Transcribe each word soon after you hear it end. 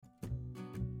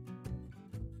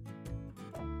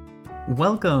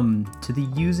Welcome to the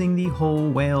Using the Whole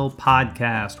Whale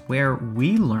podcast, where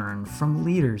we learn from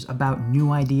leaders about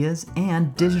new ideas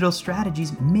and digital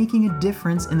strategies making a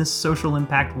difference in the social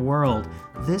impact world.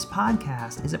 This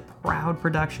podcast is a proud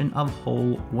production of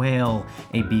Whole Whale,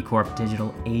 a B Corp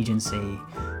digital agency.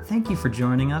 Thank you for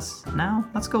joining us. Now,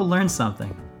 let's go learn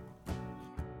something.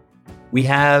 We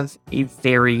have a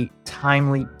very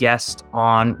timely guest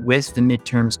on with the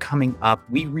midterms coming up.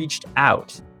 We reached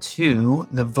out to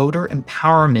the Voter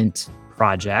Empowerment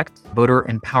Project,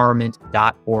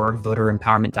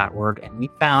 voterempowerment.org, and we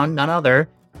found none other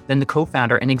than the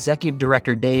co-founder and executive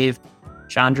director, Dave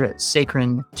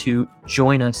Chandrasekaran, to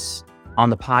join us on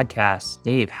the podcast.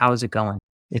 Dave, how is it going?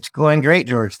 It's going great,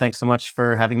 George. Thanks so much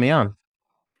for having me on.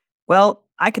 Well,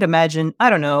 I could imagine,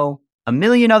 a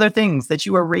million other things that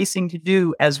you are racing to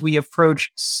do as we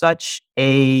approach such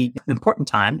an important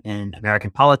time in American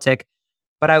politics.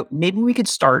 But maybe we could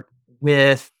start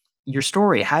with your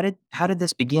story. How did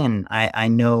this begin? I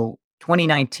know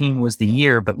 2019 was the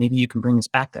year, but maybe you can bring us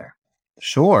back there.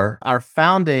 Sure. Our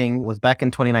founding was back in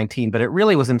 2019, but it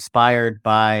really was inspired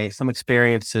by some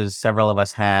experiences several of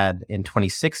us had in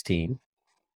 2016.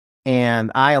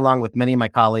 And I, along with many of my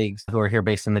colleagues who are here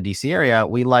based in the DC area,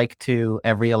 we like to,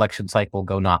 every election cycle,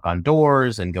 go knock on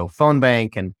doors and go phone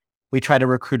bank. And we try to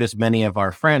recruit as many of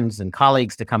our friends and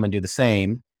colleagues to come and do the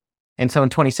same. And so in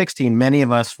 2016, many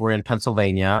of us were in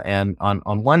Pennsylvania. And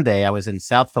on one day, I was in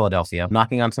South Philadelphia,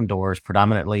 knocking on some doors,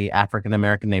 predominantly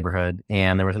African-American neighborhood.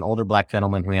 And there was an older Black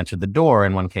gentleman who answered the door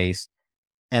in one case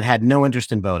and had no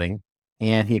interest in voting.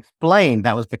 And he explained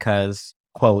that was because,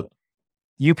 quote,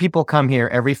 "You people come here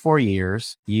every 4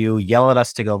 years, you yell at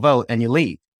us to go vote, and you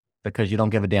leave because you don't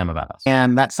give a damn about us."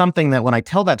 And that's something that when I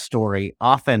tell that story,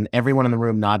 often everyone in the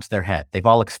room nods their head. They've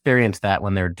all experienced that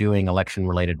when they're doing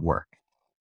election-related work.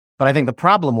 But I think the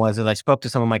problem was, as I spoke to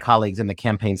some of my colleagues in the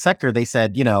campaign sector, they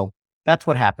said, that's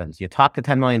what happens. You talk to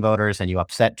 10 million voters and you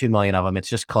upset 2 million of them. It's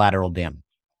just collateral damage.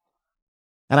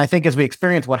 And I think as we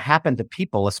experience what happened to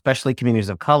people, especially communities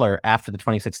of color after the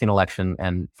 2016 election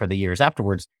and for the years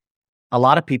afterwards, a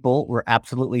lot of people were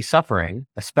absolutely suffering,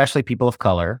 especially people of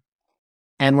color.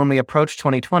 And when we approached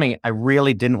 2020, I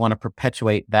really didn't want to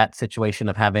perpetuate that situation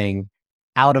of having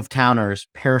out-of-towners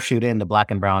parachute into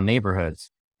Black and brown neighborhoods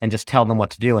and just tell them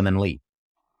what to do and then leave.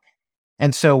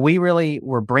 And so we really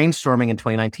were brainstorming in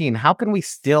 2019, how can we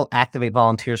still activate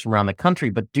volunteers from around the country,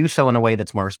 but do so in a way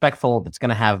that's more respectful, that's going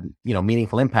to have,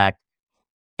 meaningful impact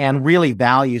and really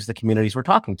values the communities we're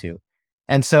talking to.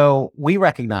 And so we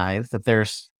recognize that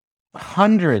there's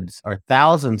hundreds or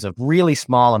thousands of really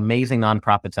small, amazing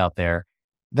nonprofits out there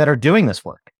that are doing this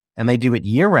work. And they do it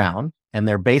year round, and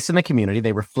they're based in the community.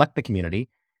 They reflect the community.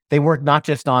 They work not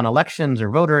just on elections or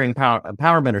voter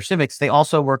empowerment or civics. They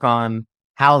also work on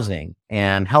housing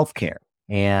and healthcare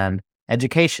and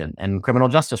education and criminal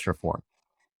justice reform.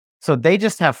 So they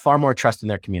just have far more trust in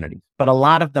their communities, but a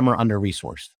lot of them are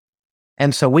under-resourced.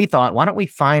 And so we thought, why don't we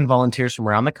find volunteers from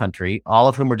around the country, all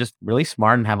of whom are just really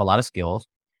smart and have a lot of skills,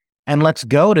 and let's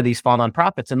go to these small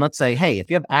nonprofits and let's say, hey, if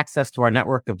you have access to our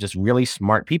network of just really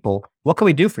smart people, what can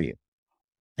we do for you?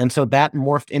 And so that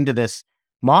morphed into this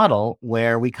model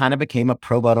where we kind of became a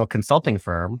pro bono consulting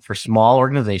firm for small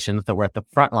organizations that were at the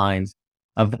front lines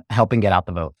of helping get out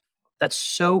the vote. That's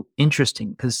so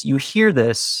interesting because you hear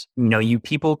this, you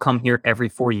people come here every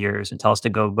 4 years and tell us to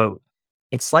go vote.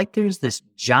 It's like there's this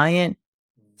giant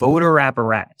voter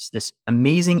apparatus, this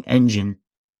amazing engine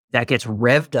that gets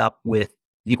revved up with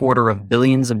the order of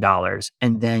billions of dollars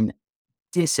and then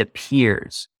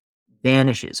disappears,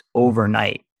 vanishes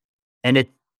overnight. And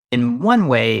it, in one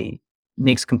way,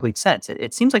 makes complete sense.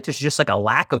 It seems like there's just like a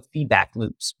lack of feedback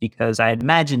loops because I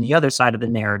imagine the other side of the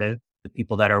narrative, the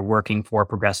people that are working for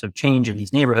progressive change in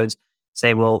these neighborhoods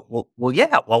say, well,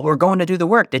 we're going to do the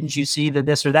work. Didn't you see the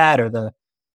this or that or the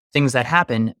things that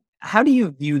happen? How do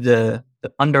you view the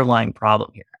underlying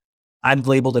problem here? I've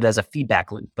labeled it as a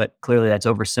feedback loop, but clearly that's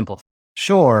oversimplified.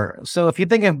 Sure. So if you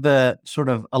think of the sort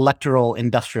of electoral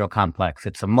industrial complex,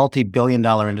 it's a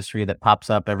multi-billion-dollar industry that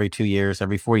pops up every 2 years,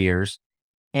 every 4 years.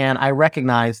 And I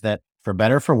recognize that for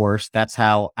better or for worse, that's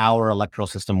how our electoral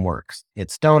system works.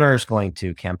 It's donors going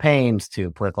to campaigns,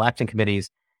 to political action committees,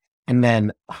 and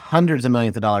then hundreds of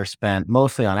millions of dollars spent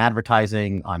mostly on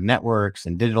advertising, on networks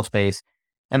and digital space.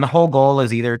 And the whole goal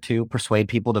is either to persuade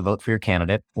people to vote for your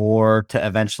candidate or to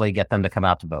eventually get them to come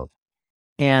out to vote.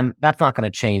 And that's not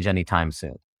going to change anytime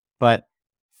soon. But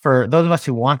for those of us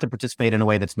who want to participate in a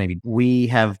way that's maybe, we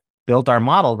have built our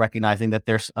model recognizing that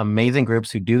there's amazing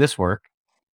groups who do this work,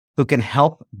 who can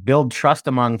help build trust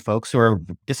among folks who are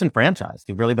disenfranchised,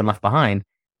 who've really been left behind,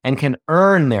 and can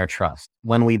earn their trust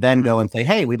when we then go and say,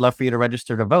 hey, we'd love for you to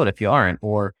register to vote if you aren't,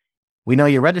 or we know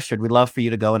you're registered. We'd love for you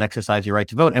to go and exercise your right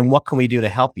to vote. And what can we do to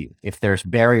help you? If there's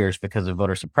barriers because of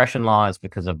voter suppression laws,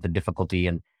 because of the difficulty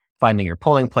in finding your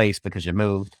polling place because you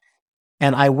moved.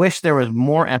 And I wish there was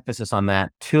more emphasis on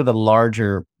that to the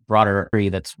larger, broader area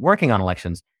that's working on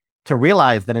elections to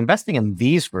realize that investing in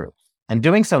these groups and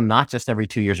doing so not just every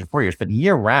 2 years or 4 years, but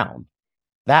year round,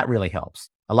 that really helps.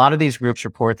 A lot of these groups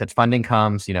report that funding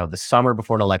comes, the summer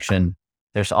before an election.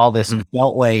 There's all this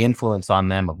beltway influence on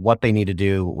them of what they need to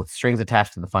do with strings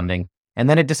attached to the funding, and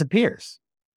then it disappears.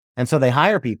 And so they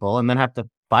hire people and then have to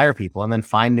fire people and then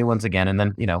find new ones again. And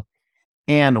then,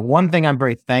 and one thing I'm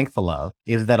very thankful of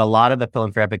is that a lot of the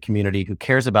philanthropic community who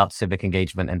cares about civic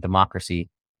engagement and democracy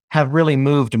have really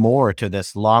moved more to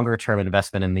this longer term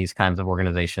investment in these kinds of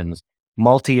organizations,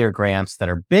 multi-year grants that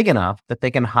are big enough that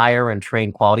they can hire and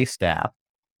train quality staff,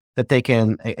 that they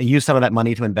can use some of that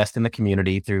money to invest in the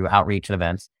community through outreach and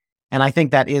events. And I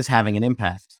think that is having an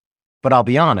impact. But I'll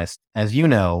be honest, as you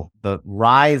know, the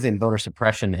rise in voter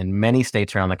suppression in many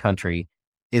states around the country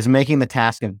is making the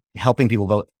task of helping people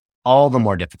vote all the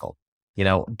more difficult.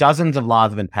 Dozens of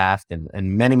laws have been passed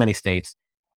in many, many states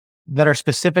that are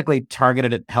specifically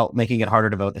targeted at making it harder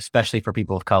to vote, especially for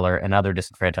people of color and other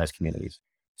disenfranchised communities.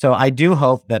 So I do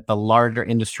hope that the larger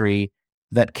industry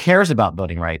that cares about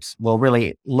voting rights will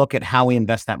really look at how we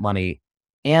invest that money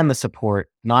and the support,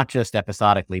 not just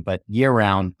episodically, but year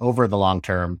round over the long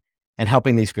term, and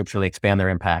helping these groups really expand their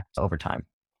impact over time.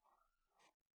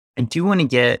 I do want to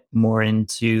get more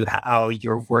into how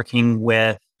you're working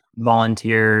with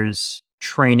volunteers,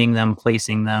 training them,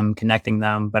 placing them, connecting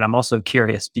them. But I'm also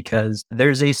curious because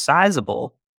there's a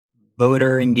sizable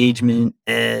voter engagement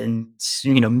and,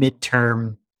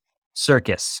 midterm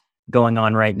circus going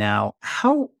on right now.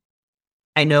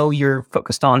 I know you're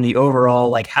focused on the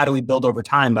overall, how do we build over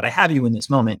time? But I have you in this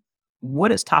moment.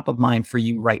 What is top of mind for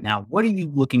you right now? What are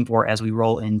you looking for as we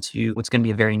roll into what's going to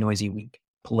be a very noisy week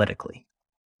politically?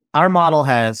 Our model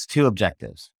has two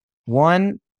objectives.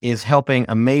 One is helping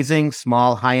amazing,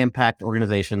 small, high-impact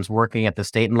organizations working at the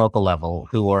state and local level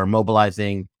who are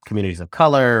mobilizing communities of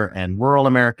color and rural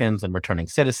Americans and returning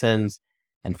citizens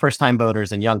and first-time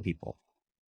voters and young people.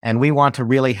 And we want to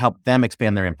really help them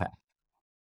expand their impact.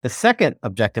 The second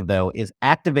objective, though, is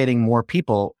activating more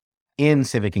people in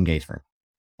civic engagement.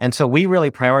 And so we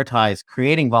really prioritize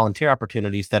creating volunteer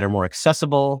opportunities that are more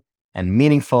accessible and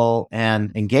meaningful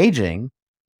and engaging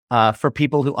for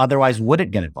people who otherwise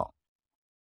wouldn't get involved.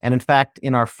 And in fact,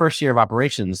 in our first year of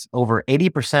operations, over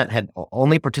 80% had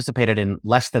only participated in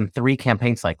less than 3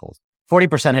 campaign cycles.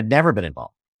 40% had never been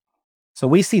involved. So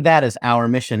we see that as our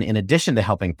mission in addition to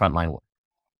helping frontline work.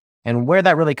 And where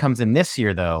that really comes in this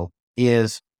year, though,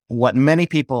 is what many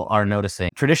people are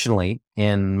noticing traditionally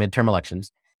in midterm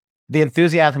elections. The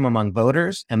enthusiasm among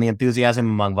voters and the enthusiasm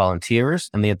among volunteers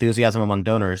and the enthusiasm among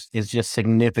donors is just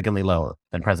significantly lower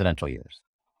than presidential years.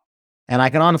 And I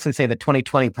can honestly say that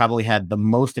 2020 probably had the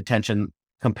most attention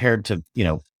compared to,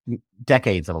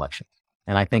 decades of elections.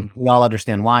 And I think we all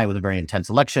understand why. It was a very intense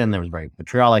election. There was very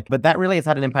vitriolic, but that really has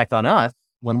had an impact on us.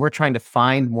 When we're trying to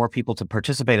find more people to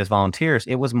participate as volunteers,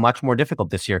 it was much more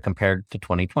difficult this year compared to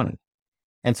 2020.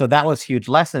 And so that was huge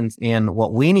lessons in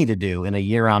what we need to do in a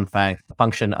year-round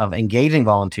function of engaging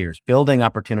volunteers, building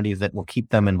opportunities that will keep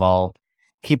them involved,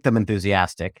 keep them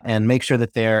enthusiastic, and make sure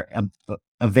that they're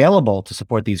available to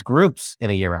support these groups in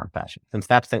a year-round fashion, since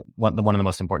that's one of the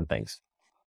most important things.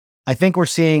 I think we're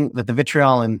seeing that the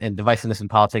vitriol and divisiveness in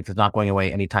politics is not going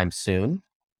away anytime soon.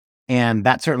 And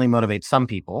that certainly motivates some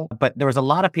people. But there was a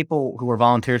lot of people who were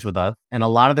volunteers with us, and a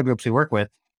lot of the groups we work with,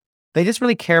 they just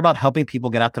really care about helping people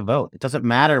get out to vote. It doesn't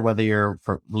matter whether you're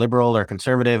for liberal or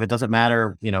conservative. It doesn't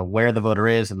matter, where the voter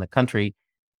is in the country.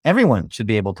 Everyone should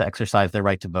be able to exercise their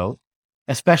right to vote,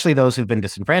 especially those who've been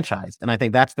disenfranchised. And I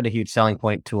think that's been a huge selling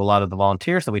point to a lot of the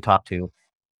volunteers that we talk to.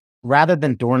 Rather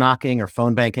than door knocking or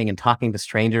phone banking and talking to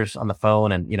strangers on the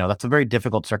phone, and that's a very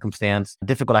difficult circumstance,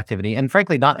 difficult activity, and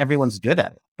frankly, not everyone's good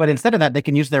at it. But instead of that, they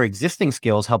can use their existing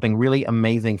skills helping really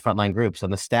amazing frontline groups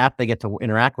and the staff they get to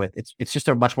interact with. It's just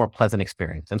a much more pleasant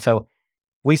experience. And so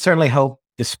we certainly hope,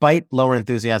 despite lower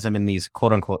enthusiasm in these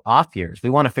quote unquote off years,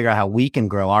 we want to figure out how we can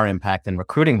grow our impact in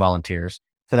recruiting volunteers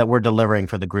so that we're delivering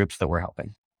for the groups that we're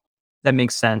helping. That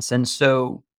makes sense. And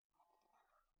so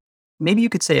maybe you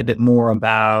could say a bit more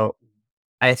about,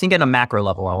 I think at a macro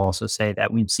level, I'll also say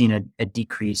that we've seen a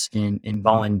decrease in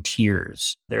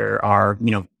volunteers. There are,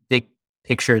 big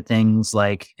picture things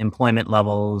like employment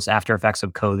levels, after effects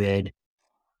of COVID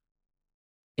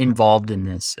involved in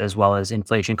this, as well as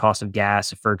inflation, cost of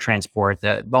gas for transport.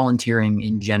 The volunteering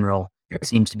in general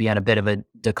seems to be at a bit of a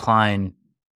decline.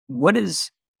 What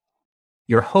is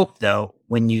your hope, though,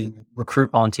 when you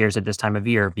recruit volunteers at this time of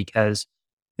year? Because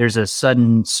there's a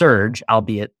sudden surge,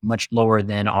 albeit much lower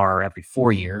than our every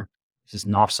 4 year. This is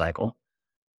an off cycle.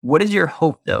 What is your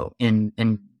hope, though, in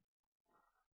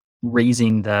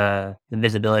raising the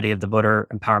visibility of the voter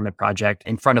empowerment project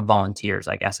in front of volunteers,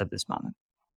 I guess, at this moment?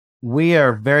 We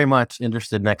are very much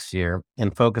interested next year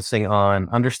in focusing on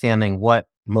understanding what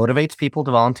motivates people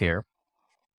to volunteer,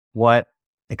 what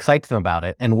excites them about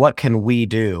it, and what can we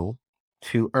do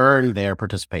to earn their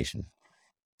participation.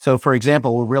 So, for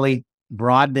example, we're really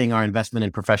broadening our investment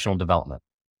in professional development.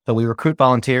 So we recruit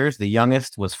volunteers. The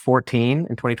youngest was 14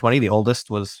 in 2020. The oldest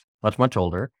was much, much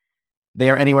older. They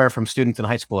are anywhere from students in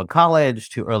high school and college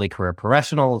to early career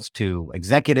professionals to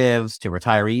executives to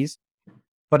retirees.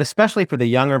 But especially for the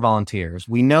younger volunteers,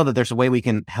 we know that there's a way we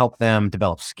can help them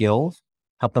develop skills,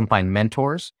 help them find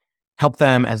mentors, help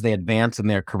them as they advance in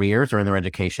their careers or in their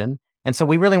education. And so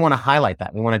we really want to highlight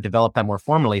that. We want to develop that more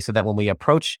formally so that when we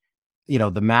approach,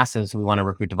 the masses we want to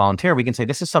recruit to volunteer, we can say,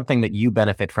 this is something that you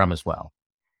benefit from as well.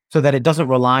 So that it doesn't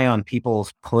rely on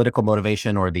people's political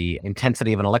motivation or the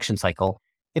intensity of an election cycle.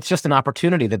 It's just an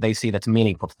opportunity that they see that's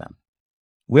meaningful to them.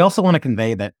 We also want to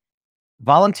convey that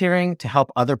volunteering to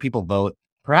help other people vote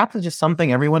perhaps is just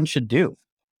something everyone should do.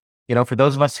 For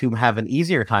those of us who have an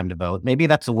easier time to vote, maybe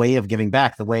that's a way of giving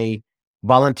back, the way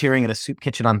volunteering at a soup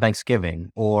kitchen on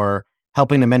Thanksgiving or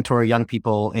helping to mentor young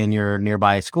people in your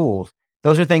nearby schools.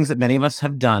 Those are things that many of us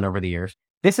have done over the years.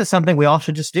 This is something we all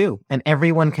should just do, and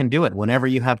everyone can do it whenever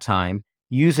you have time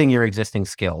using your existing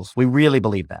skills. We really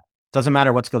believe that. Doesn't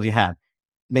matter what skills you have.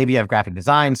 Maybe you have graphic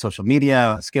design, social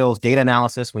media skills, data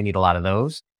analysis. We need a lot of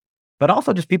those. But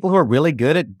also just people who are really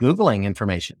good at Googling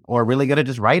information or really good at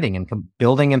just writing and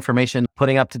building information,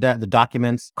 putting up to the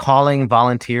documents, calling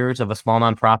volunteers of a small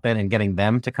nonprofit and getting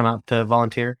them to come out to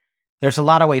volunteer. There's a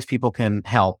lot of ways people can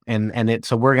help.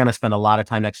 So we're going to spend a lot of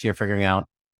time next year figuring out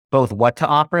both what to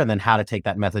offer and then how to take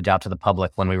that message out to the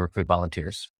public when we recruit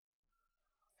volunteers.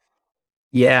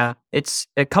 Yeah, it's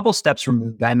a couple steps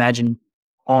removed. I imagine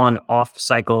on off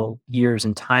cycle years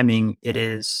and timing, it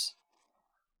is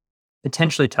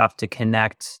potentially tough to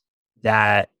connect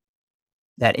that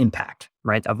impact,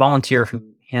 right? A volunteer who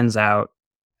hands out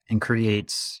and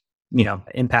creates,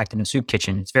 impact in a soup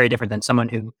kitchen. It's very different than someone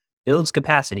who builds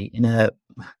capacity in a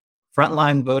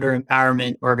frontline voter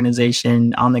empowerment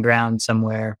organization on the ground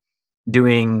somewhere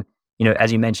doing,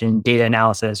 as you mentioned, data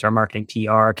analysis or marketing,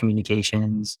 PR,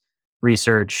 communications,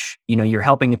 research. You're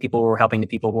helping the people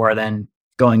who are then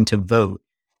going to vote.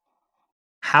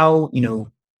 How,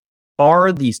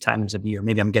 are these times of year,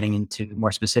 maybe I'm getting into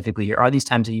more specifically here, are these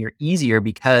times of year easier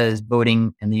because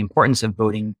voting and the importance of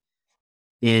voting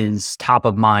is top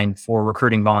of mind for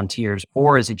recruiting volunteers?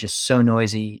 Or is it just so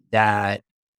noisy that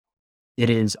it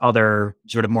is other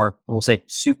sort of more, we'll say,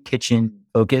 soup kitchen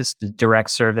focused, direct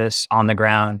service, on the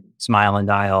ground, smile and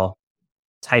dial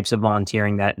types of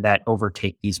volunteering that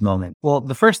overtake these moments? Well,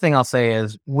 the first thing I'll say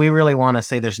is we really want to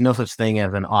say there's no such thing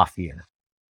as an off year,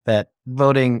 that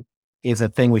voting is a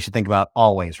thing we should think about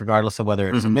always, regardless of whether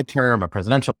it's a midterm or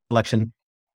presidential election.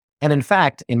 And in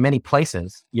fact, in many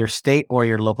places, your state or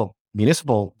your local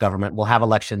municipal government will have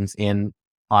elections in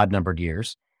odd numbered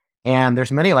years. And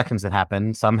there's many elections that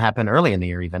happen. Some happen early in the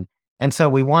year even. And so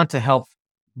we want to help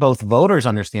both voters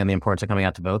understand the importance of coming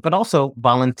out to vote, but also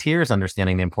volunteers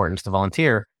understanding the importance to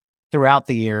volunteer throughout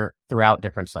the year, throughout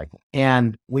different cycles.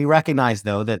 And we recognize,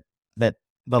 though, that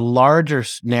the larger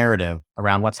narrative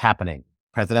around what's happening,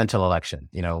 presidential election,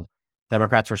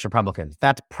 Democrats versus Republicans,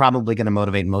 that's probably going to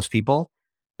motivate most people.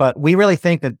 But we really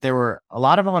think that there were a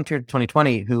lot of volunteers in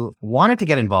 2020 who wanted to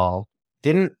get involved,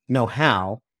 didn't know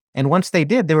how. And once they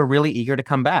did, they were really eager to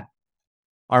come back.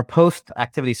 Our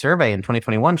post-activity survey in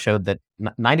 2021 showed that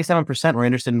 97% were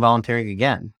interested in volunteering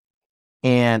again.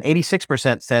 And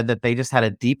 86% said that they just had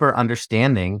a deeper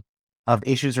understanding of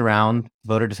issues around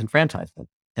voter disenfranchisement.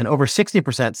 And over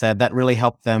 60% said that really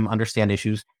helped them understand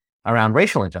issues around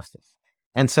racial injustice.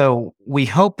 And so we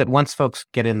hope that once folks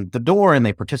get in the door and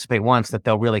they participate once, that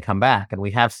they'll really come back. And we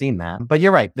have seen that. But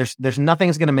you're right. There's nothing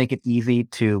that's going to make it easy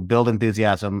to build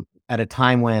enthusiasm at a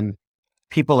time when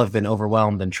people have been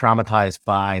overwhelmed and traumatized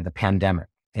by the pandemic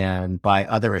and by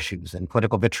other issues and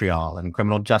political vitriol and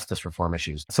criminal justice reform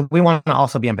issues. So we want to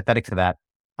also be empathetic to that.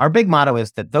 Our big motto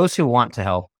is that those who want to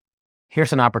help,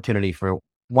 here's an opportunity for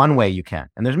one way you can.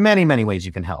 And there's many, many ways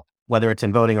you can help, whether it's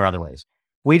in voting or other ways.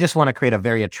 We just want to create a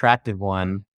very attractive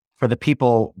one for the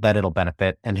people that it'll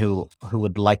benefit and who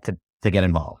would like to get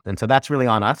involved. And so that's really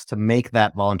on us to make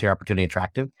that volunteer opportunity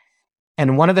attractive.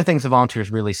 And one of the things the volunteers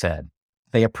really said,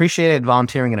 they appreciated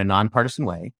volunteering in a nonpartisan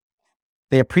way.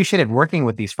 they appreciated working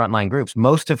with these frontline groups,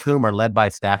 most of whom are led by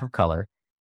staff of color,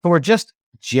 who are just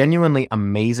genuinely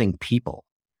amazing people.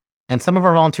 And some of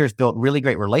our volunteers built really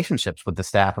great relationships with the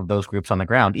staff of those groups on the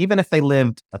ground, even if they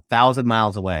lived 1,000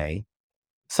 miles away.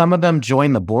 Some of them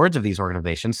joined the boards of these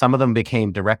organizations. Some of them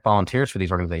became direct volunteers for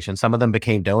these organizations. Some of them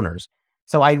became donors.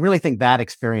 So I really think that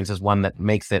experience is one that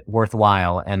makes it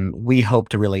worthwhile. And we hope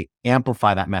to really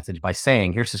amplify that message by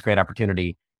saying, here's this great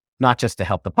opportunity, not just to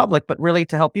help the public, but really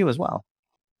to help you as well.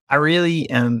 I really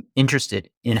am interested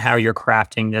in how you're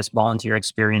crafting this volunteer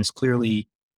experience, clearly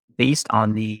based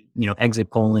on the,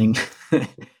 exit polling,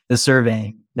 the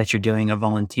surveying that you're doing of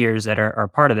volunteers that are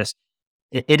part of this.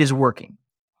 It is working.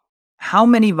 How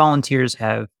many volunteers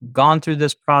have gone through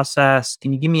this process?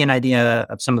 Can you give me an idea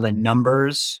of some of the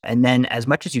numbers? And then as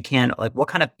much as you can, like what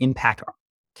kind of impact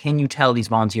can you tell these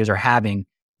volunteers are having,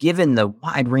 given the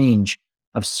wide range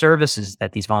of services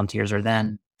that these volunteers are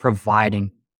then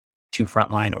providing to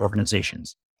frontline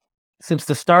organizations? Since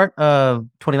the start of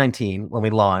 2019, when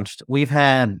we launched, we've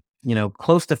had,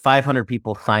 close to 500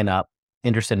 people sign up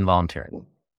interested in volunteering.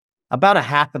 About a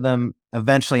half of them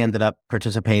eventually ended up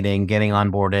participating, getting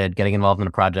onboarded, getting involved in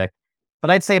a project.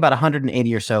 But I'd say about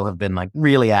 180 or so have been like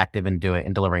really active in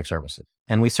delivering services.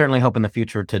 And we certainly hope in the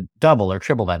future to double or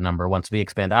triple that number once we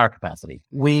expand our capacity.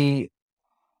 We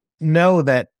know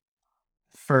that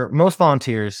for most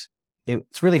volunteers,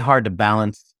 it's really hard to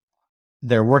balance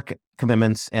their work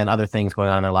commitments and other things going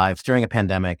on in their lives during a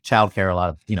pandemic, childcare,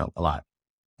 a lot.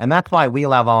 And that's why we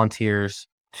allow volunteers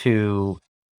to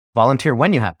volunteer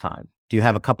when you have time. Do you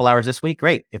have a couple hours this week?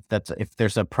 Great. If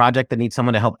there's a project that needs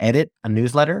someone to help edit a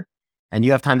newsletter and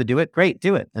you have time to do it, great,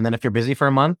 do it. And then if you're busy for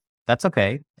a month, that's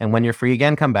okay. And when you're free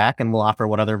again, come back and we'll offer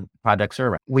what other projects are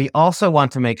around. We also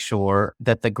want to make sure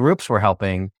that the groups we're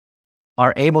helping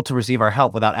are able to receive our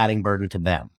help without adding burden to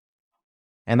them.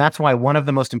 And that's why one of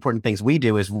the most important things we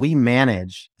do is we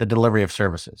manage the delivery of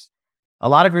services. A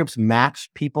lot of groups match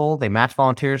people, they match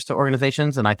volunteers to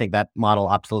organizations, and I think that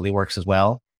model absolutely works as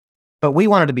well. But we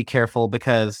wanted to be careful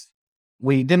because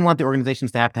we didn't want the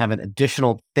organizations to have an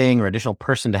additional thing or additional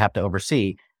person to have to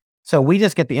oversee. So we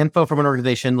just get the info from an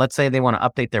organization. Let's say they want to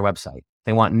update their website.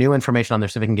 They want new information on their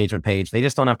civic engagement page. They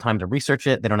just don't have time to research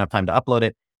it. They don't have time to upload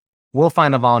it. We'll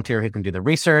find a volunteer who can do the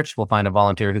research. We'll find a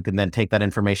volunteer who can then take that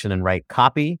information and write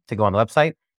copy to go on the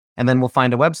website. And then we'll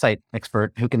find a website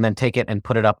expert who can then take it and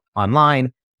put it up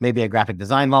online. Maybe a graphic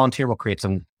design volunteer will create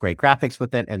some great graphics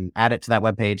with it and add it to that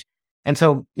webpage. And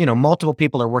so, multiple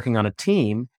people are working on a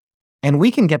team and we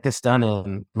can get this done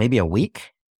in maybe a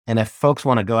week. And if folks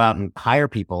want to go out and hire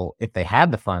people, if they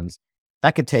had the funds,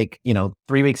 that could take,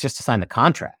 3 weeks just to sign the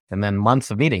contract and then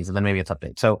months of meetings and then maybe it's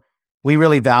updated. So we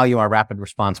really value our rapid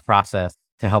response process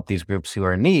to help these groups who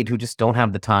are in need, who just don't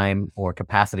have the time or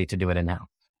capacity to do it in-house.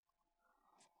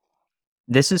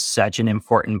 This is such an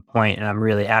important point, and I'm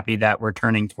really happy that we're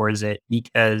turning towards it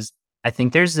because I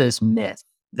think there's this myth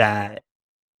that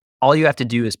all you have to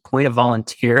do is point a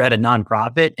volunteer at a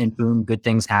nonprofit and boom, good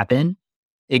things happen,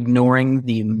 ignoring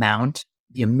the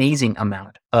amazing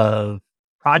amount of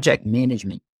project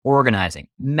management, organizing,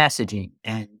 messaging,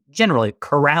 and generally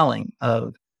corralling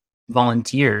of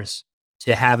volunteers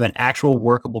to have an actual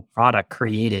workable product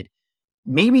created.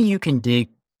 Maybe you can dig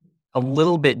a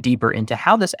little bit deeper into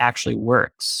how this actually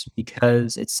works,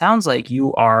 because it sounds like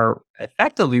you are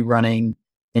effectively running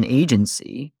an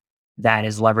agency that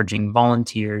is leveraging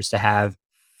volunteers to have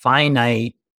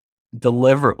finite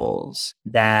deliverables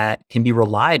that can be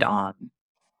relied on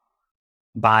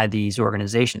by these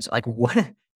organizations. Like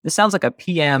this sounds like a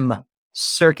PM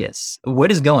circus.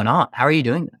 What is going on? How are you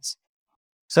doing this?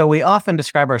 So we often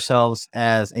describe ourselves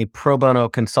as a pro bono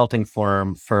consulting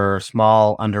firm for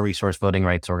small, under-resourced voting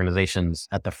rights organizations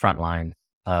at the front line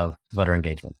of voter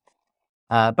engagement.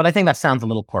 But I think that sounds a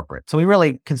little corporate. So we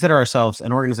really consider ourselves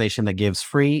an organization that gives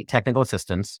free technical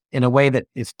assistance in a way that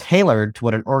is tailored to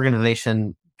what an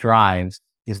organization drives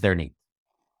is their needs.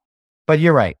 But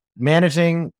you're right.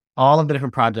 Managing all of the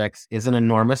different projects is an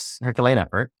enormous Herculean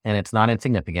effort, and it's not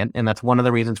insignificant. And that's one of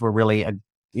the reasons we're really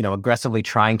aggressively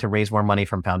trying to raise more money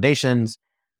from foundations,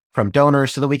 from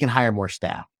donors, so that we can hire more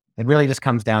staff. It really just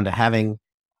comes down to having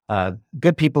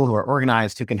good people who are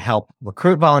organized, who can help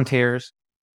recruit volunteers,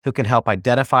 who can help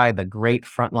identify the great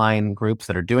frontline groups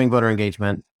that are doing voter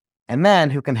engagement, and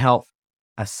then who can help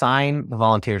assign the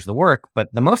volunteers the work. But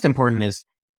the most important is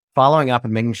following up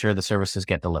and making sure the services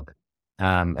get delivered,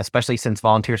 especially since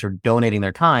volunteers are donating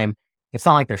their time. It's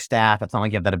not like they're staff. It's not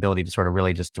like you have that ability to sort of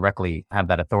really just directly have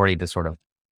that authority to sort of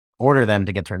order them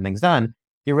to get certain things done.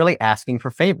 You're really asking for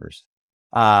favors,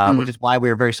 which is why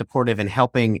we're very supportive in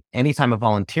helping anytime a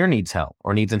volunteer needs help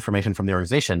or needs information from the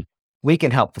organization. we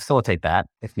can help facilitate that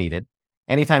if needed.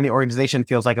 Anytime the organization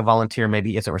feels like a volunteer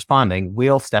maybe isn't responding,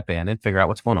 we'll step in and figure out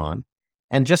what's going on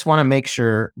and just want to make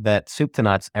sure that soup to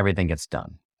nuts, everything gets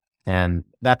done. And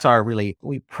that's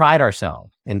we pride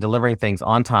ourselves in delivering things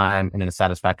on time and in a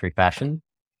satisfactory fashion,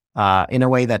 in a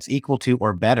way that's equal to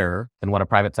or better than what a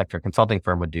private sector consulting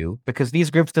firm would do, because these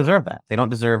groups deserve that. They don't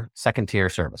deserve second tier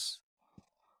service.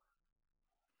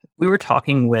 We were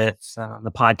talking with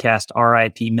the podcast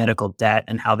RIP Medical Debt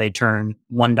and how they turn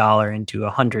 $1 into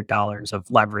 $100 of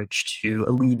leverage to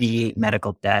alleviate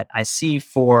medical debt. I see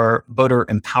for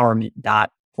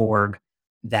voterempowerment.org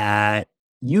that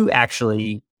you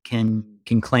actually can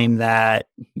claim that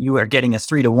you are getting a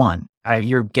 3-to-1.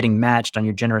 You're getting matched on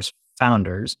your generous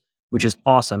founders, which is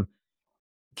awesome.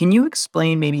 Can you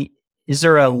explain maybe, is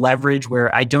there a leverage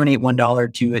where I donate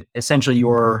 $1 to essentially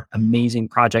your amazing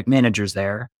project managers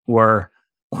there who are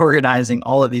organizing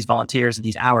all of these volunteers at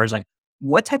these hours? Like,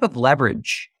 what type of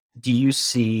leverage do you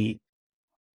see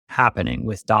happening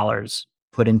with dollars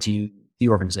put into the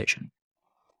organization?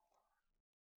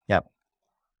 Yep.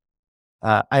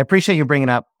 I appreciate you bringing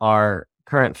up our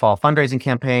current fall fundraising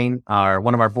campaign.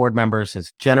 One of our board members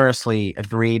has generously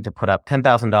agreed to put up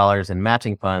 $10,000 in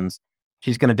matching funds.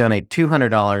 She's going to donate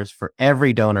 $200 for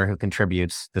every donor who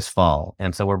contributes this fall.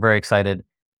 And so we're very excited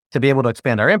to be able to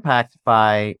expand our impact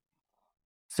by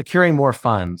securing more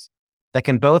funds that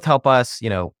can both help us,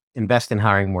 invest in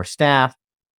hiring more staff,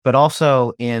 but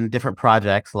also in different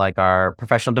projects like our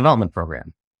professional development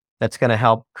program that's going to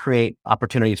help create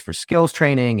opportunities for skills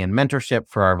training and mentorship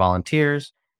for our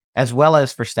volunteers, as well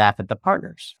as for staff at the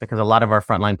partners, because a lot of our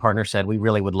frontline partners said we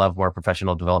really would love more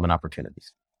professional development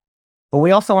opportunities. But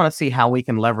we also want to see how we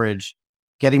can leverage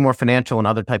getting more financial and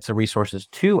other types of resources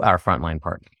to our frontline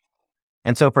partners.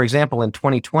 And so, for example, in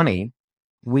 2020,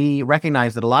 we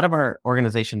recognized that a lot of our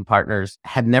organization partners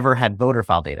had never had voter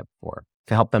file data before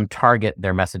to help them target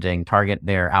their messaging, target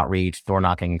their outreach, door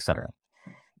knocking, et cetera.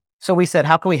 So we said,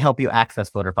 how can we help you access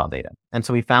voter file data? And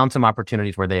so we found some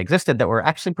opportunities where they existed that were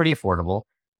actually pretty affordable,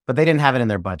 but they didn't have it in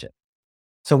their budget.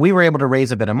 So we were able to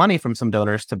raise a bit of money from some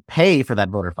donors to pay for that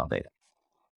voter file data.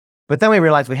 But then we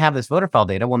realized we have this voter file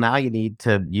data. Well, now you need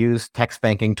to use text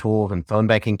banking tools and phone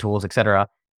banking tools, et cetera.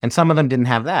 And some of them didn't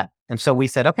have that. And so we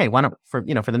said, okay, why don't, for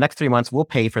the next 3 months, we'll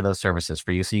pay for those services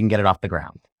for you so you can get it off the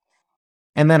ground.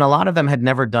 And then a lot of them had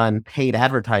never done paid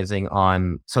advertising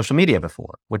on social media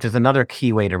before, which is another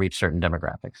key way to reach certain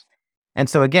demographics. And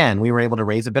so again, we were able to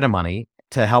raise a bit of money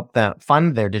to help them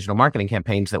fund their digital marketing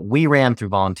campaigns that we ran through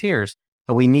volunteers,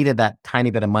 but we needed that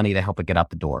tiny bit of money to help it get out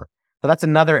the door. So that's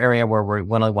another area where we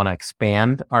want to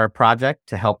expand our project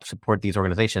to help support these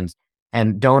organizations.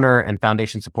 And donor and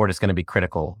foundation support is going to be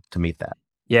critical to meet that.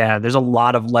 Yeah, there's a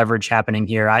lot of leverage happening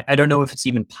here. I don't know if it's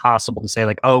even possible to say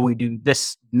like, oh, we do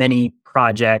this many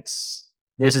projects.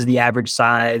 This is the average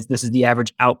size. This is the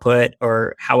average output,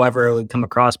 or however it would come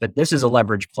across. But this is a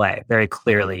leverage play very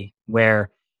clearly where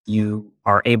you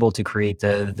are able to create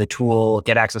the tool,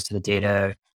 get access to the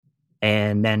data,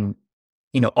 and then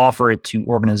offer it to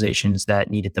organizations that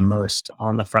need it the most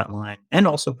on the front line, and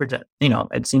also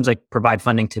it seems like provide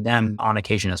funding to them on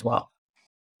occasion as well.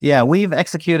 Yeah, we've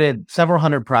executed several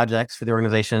hundred projects for the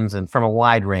organizations and from a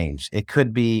wide range. It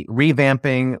could be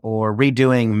revamping or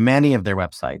redoing many of their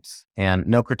websites. And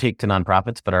no critique to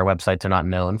nonprofits, but our websites are not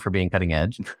known for being cutting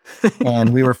edge.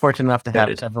 And we were fortunate enough to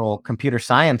have several computer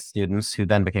science students who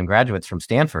then became graduates from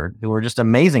Stanford who were just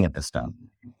amazing at this stuff.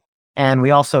 And we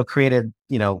also created,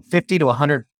 50 to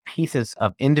 100 pieces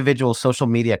of individual social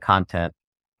media content,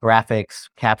 graphics,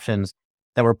 captions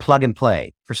that were plug and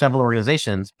play for several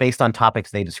organizations based on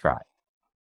topics they described.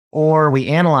 Or we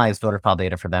analyzed voter file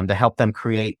data for them to help them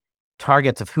create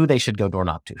targets of who they should go door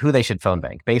knock to, who they should phone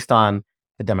bank based on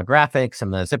the demographics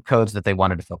and the zip codes that they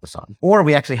wanted to focus on. Or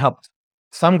we actually helped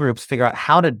some groups figure out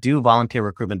how to do volunteer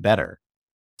recruitment better.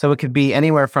 So it could be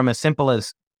anywhere from as simple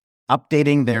as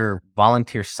updating their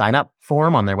volunteer sign-up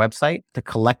form on their website to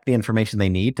collect the information they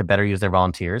need to better use their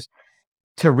volunteers,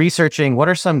 to researching what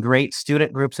are some great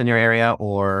student groups in your area,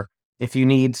 or if you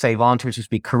need, say, volunteers who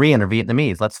speak Korean or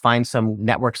Vietnamese, let's find some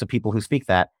networks of people who speak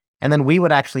that. And then we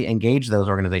would actually engage those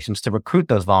organizations to recruit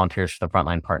those volunteers for the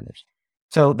frontline partners.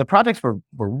 So the projects were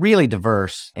really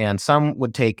diverse, and some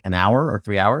would take an hour or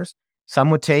 3 hours. Some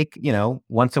would take,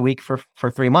 once a week for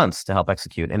 3 months to help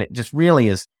execute. And it just really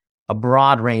is a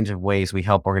broad range of ways we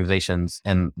help organizations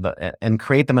and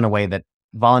create them in a way that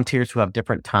volunteers who have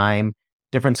different time,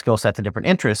 different skill sets, and different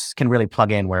interests can really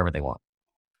plug in wherever they want.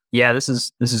 Yeah, this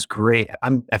is great.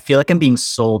 I feel like I'm being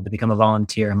sold to become a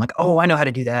volunteer. I'm like, oh, I know how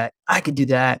to do that. I could do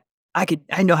that. I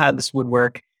know how this would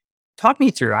work. Talk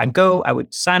me through. I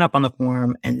would sign up on the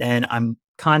form, and then I'm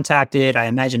contacted. I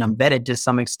imagine I'm vetted to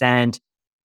some extent.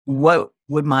 What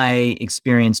would my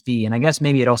experience be? And I guess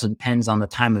maybe it also depends on the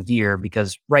time of year,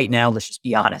 because right now, let's just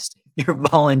be honest, you're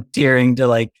volunteering to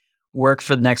like work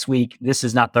for the next week. This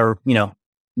is not the,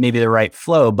 maybe the right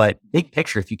flow, but big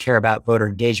picture, if you care about voter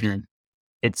engagement,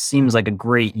 it seems like a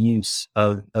great use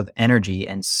of energy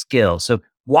and skill. So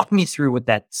walk me through what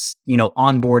that's,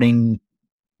 onboarding.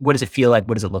 What does it feel like?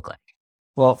 What does it look like?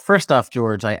 Well, first off,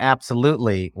 George, I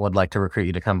absolutely would like to recruit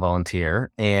you to come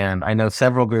volunteer. And I know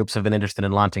several groups have been interested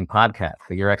in launching podcasts,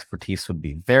 but your expertise would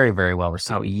be very, very well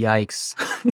received. Oh, yikes.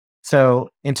 So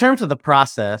in terms of the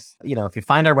process, if you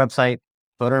find our website,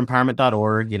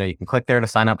 voteремpowerment.org, you can click there to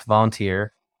sign up to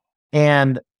volunteer.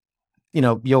 And,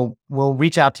 we'll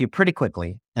reach out to you pretty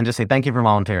quickly and just say, thank you for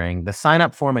volunteering. The sign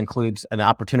up form includes an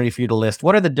opportunity for you to list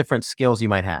what are the different skills you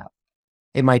might have.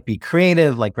 It might be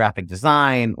creative, like graphic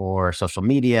design or social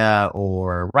media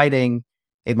or writing.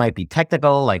 It might be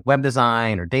technical, like web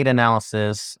design or data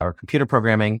analysis or computer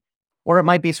programming. Or it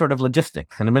might be sort of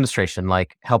logistics and administration,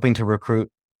 like helping to recruit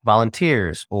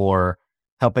volunteers or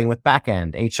helping with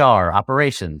backend, HR,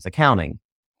 operations, accounting.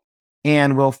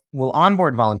 And we'll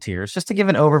onboard volunteers just to give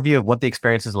an overview of what the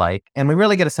experience is like. And we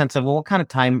really get a sense of, well, what kind of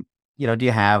time, do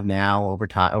you have now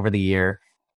over the year?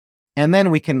 And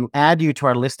then we can add you to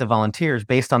our list of volunteers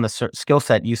based on the skill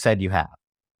set you said you have.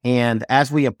 And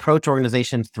as we approach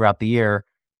organizations throughout the year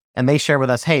and they share with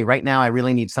us, hey, right now I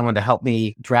really need someone to help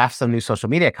me draft some new social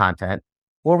media content,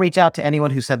 we'll reach out to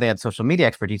anyone who said they had social media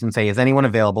expertise and say, is anyone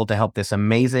available to help this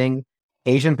amazing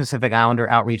Asian Pacific Islander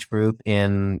outreach group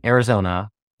in Arizona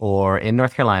or in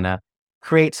North Carolina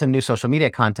create some new social media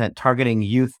content targeting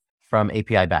youth from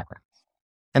API backgrounds?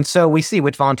 And so we see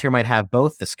which volunteer might have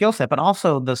both the skill set, but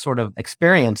also the sort of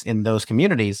experience in those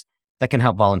communities that can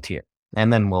help volunteer.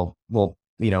 And then we'll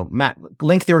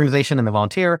link the organization and the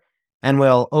volunteer, and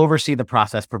we'll oversee the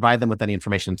process, provide them with any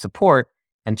information and support,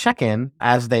 and check in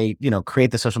as they,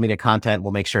 create the social media content.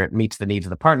 We'll make sure it meets the needs of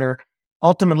the partner,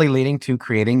 ultimately leading to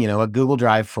creating, a Google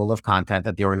Drive full of content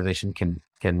that the organization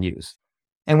can use.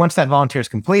 And once that volunteer is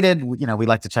completed, we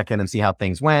like to check in and see how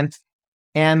things went.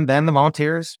 And then the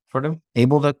volunteers sort of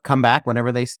able to come back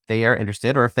whenever they are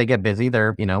interested, or if they get busy,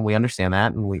 we understand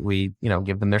that. And we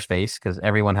give them their space because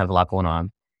everyone has a lot going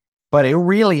on. But it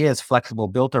really is flexible,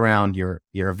 built around your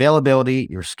availability,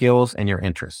 your skills, and your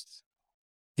interests.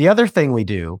 The other thing we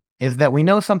do is that we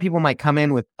know some people might come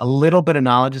in with a little bit of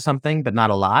knowledge of something, but not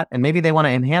a lot. And maybe they want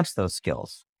to enhance those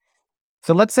skills.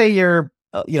 So let's say you're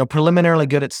preliminarily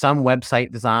good at some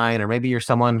website design, or maybe you're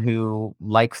someone who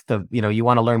likes you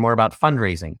want to learn more about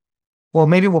fundraising. Well,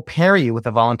 maybe we'll pair you with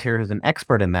a volunteer who's an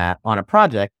expert in that on a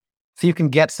project so you can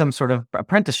get some sort of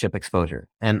apprenticeship exposure.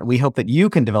 And we hope that you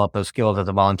can develop those skills as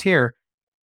a volunteer,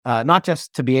 not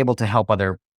just to be able to help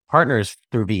other partners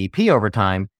through VEP over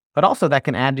time, but also that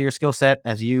can add to your skill set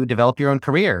as you develop your own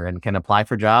career and can apply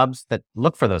for jobs that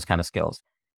look for those kind of skills.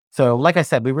 So like I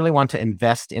said, we really want to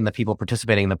invest in the people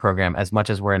participating in the program as much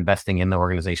as we're investing in the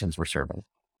organizations we're serving.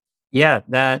 Yeah,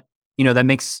 that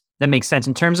makes sense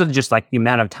in terms of just like the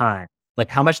amount of time. Like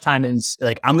how much time is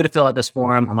like, I'm going to fill out this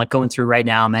form. I'm like going through right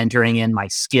now, I'm entering in my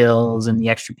skills and the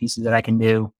extra pieces that I can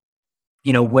do.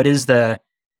 What is the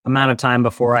amount of time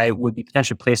before I would be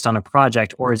potentially placed on a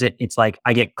project? Or is it's like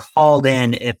I get called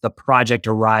in if the project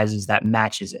arises that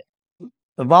matches it?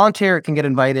 The volunteer can get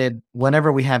invited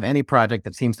whenever we have any project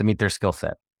that seems to meet their skill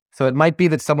set. So it might be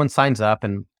that someone signs up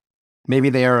and maybe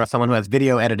they are someone who has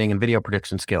video editing and video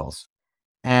production skills.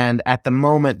 And at the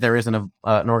moment, there isn't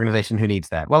an organization who needs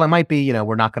that. Well, it might be,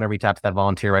 we're not going to reach out to that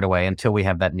volunteer right away until we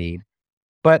have that need.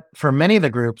 But for many of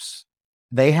the groups,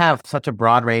 they have such a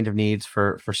broad range of needs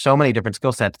for so many different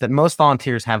skill sets that most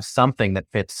volunteers have something that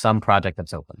fits some project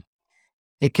that's open.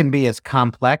 It can be as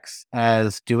complex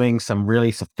as doing some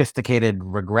really sophisticated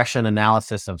regression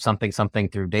analysis of something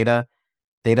through data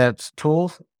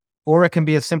tools, or it can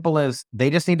be as simple as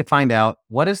they just need to find out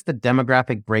what is the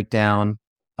demographic breakdown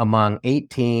among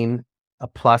 18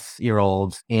 plus year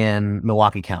olds in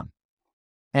Milwaukee County.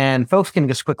 And folks can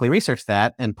just quickly research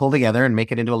that and pull together and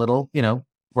make it into a little,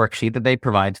 worksheet that they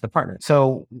provide to the partner.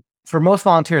 So for most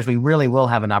volunteers, we really will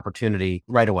have an opportunity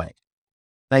right away.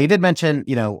 Now, you did mention,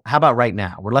 how about right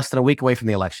now? We're less than a week away from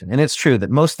the election. And it's true that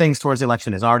most things towards the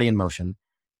election is already in motion.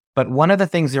 But one of the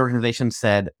things the organization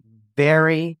said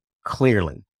very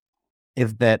clearly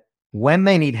is that when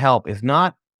they need help is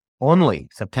not only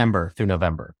September through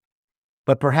November,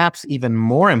 but perhaps even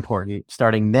more important,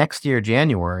 starting next year,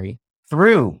 January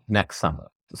through next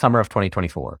summer of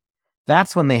 2024.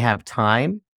 That's when they have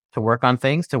time to work on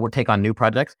things, to take on new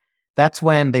projects. That's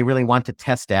when they really want to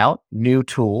test out new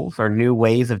tools or new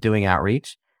ways of doing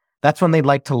outreach. that's when they'd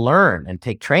like to learn and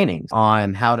take trainings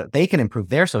on they can improve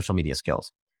their social media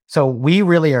skills. So we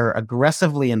really are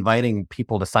aggressively inviting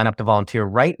people to sign up to volunteer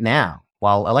right now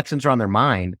while elections are on their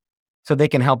mind, so they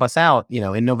can help us out,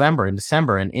 in November and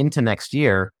December and into next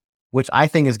year, which I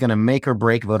think is going to make or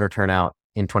break voter turnout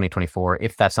in 2024,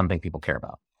 if that's something people care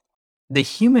about. The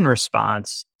human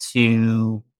response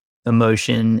to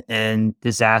emotion and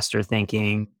disaster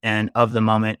thinking and of the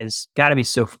moment has got to be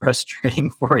so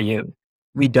frustrating for you.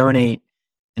 We donate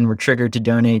and we're triggered to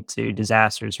donate to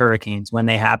disasters, hurricanes when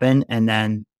they happen, and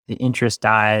then the interest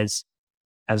dies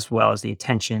as well as the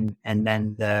attention, and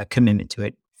then the commitment to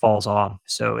it falls off.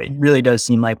 So it really does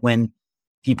seem like when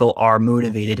people are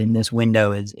motivated in this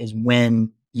window is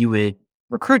when you would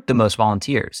recruit the most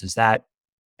volunteers. Is that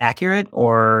accurate,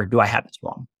 or do I have this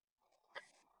wrong?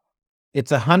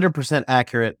 It's 100%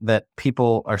 accurate that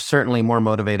people are certainly more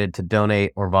motivated to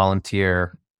donate or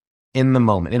volunteer in the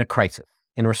moment, in a crisis,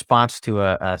 in response to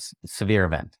a severe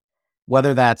event.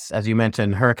 Whether that's, as you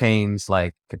mentioned, hurricanes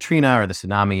like Katrina or the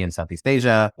tsunami in Southeast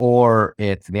Asia, or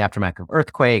it's in the aftermath of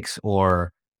earthquakes,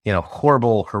 or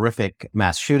horrible, horrific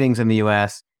mass shootings in the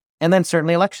US, and then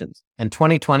certainly elections. And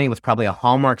 2020 was probably a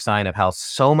hallmark sign of how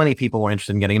so many people were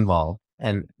interested in getting involved,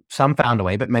 and some found a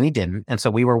way, but many didn't. And so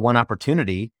we were one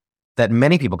opportunity that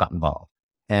many people got involved.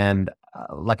 And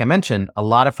like I mentioned, a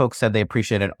lot of folks said they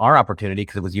appreciated our opportunity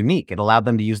because it was unique. It allowed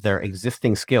them to use their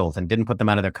existing skills and didn't put them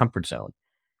out of their comfort zone,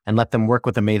 and let them work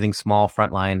with amazing small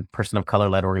frontline person of color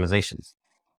led organizations.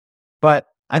 But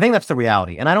I think that's the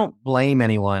reality. And I don't blame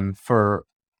anyone for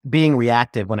being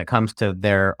reactive when it comes to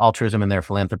their altruism and their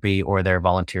philanthropy or their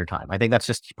volunteer time. I think that's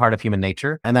just part of human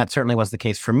nature. And that certainly was the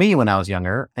case for me when I was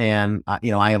younger. And,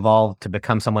 I evolved to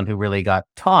become someone who really got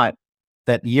taught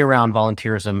that year-round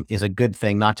volunteerism is a good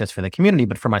thing, not just for the community,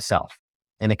 but for myself.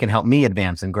 And it can help me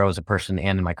advance and grow as a person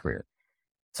and in my career.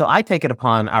 So I take it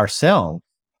upon ourselves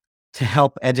to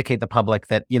help educate the public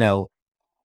that,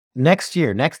 next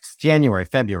year, next January,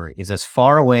 February is as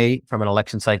far away from an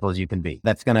election cycle as you can be.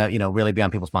 That's going to, really be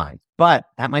on people's minds. But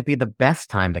that might be the best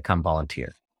time to come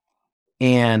volunteer.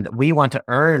 And we want to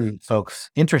earn folks'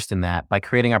 interest in that by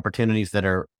creating opportunities that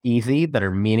are easy, that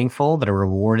are meaningful, that are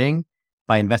rewarding,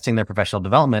 by investing in their professional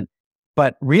development.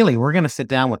 But really, we're going to sit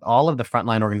down with all of the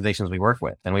frontline organizations we work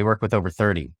with, and we work with over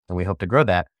 30, and we hope to grow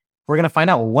that. We're going to find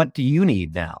out, well, what do you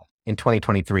need now in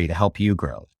 2023 to help you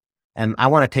grow? And I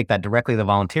want to take that directly to the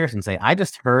volunteers and say, I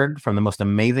just heard from the most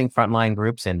amazing frontline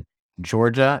groups in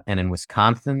Georgia and in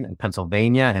Wisconsin and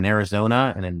Pennsylvania and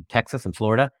Arizona and in Texas and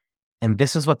Florida. And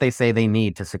this is what they say they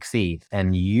need to succeed.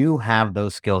 And you have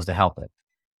those skills to help it.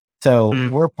 So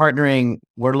we're partnering,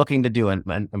 we're looking to do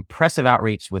an impressive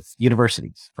outreach with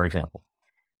universities, for example.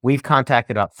 We've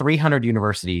contacted about 300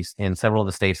 universities in several of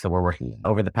the states that we're working in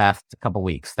over the past couple of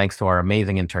weeks, thanks to our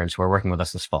amazing interns who are working with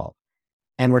us this fall.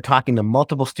 And we're talking to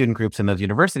multiple student groups in those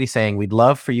universities saying, we'd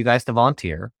love for you guys to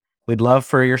volunteer. We'd love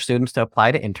for your students to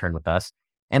apply to intern with us.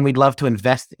 And we'd love to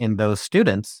invest in those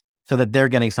students so that they're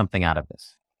getting something out of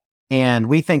this. And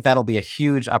we think that'll be a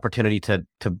huge opportunity to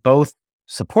both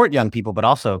support young people, but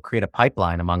also create a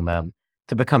pipeline among them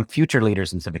to become future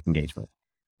leaders in civic engagement.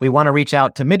 We want to reach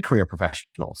out to mid-career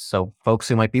professionals, so folks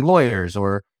who might be lawyers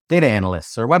or data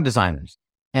analysts or web designers,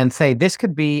 and say this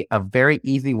could be a very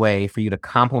easy way for you to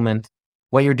complement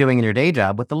what you're doing in your day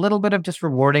job with a little bit of just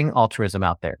rewarding altruism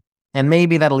out there. And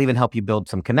maybe that'll even help you build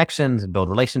some connections and build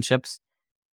relationships.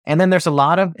 And then there's a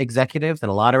lot of executives and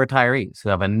a lot of retirees who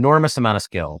have an enormous amount of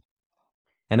skill.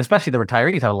 And especially the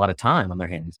retirees have a lot of time on their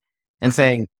hands. And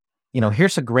saying,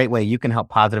 here's a great way you can help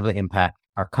positively impact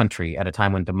our country at a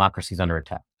time when democracy is under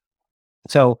attack.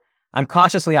 So I'm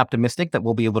cautiously optimistic that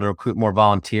we'll be able to recruit more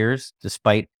volunteers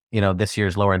despite, this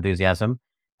year's lower enthusiasm,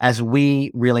 as we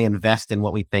really invest in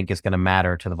what we think is going to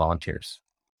matter to the volunteers.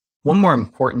 One more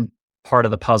important part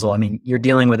of the puzzle. I mean, you're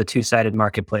dealing with a two-sided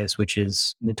marketplace, which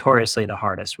is notoriously the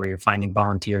hardest, where you're finding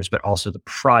volunteers, but also the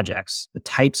projects, the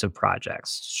types of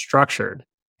projects structured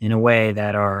in a way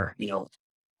that are,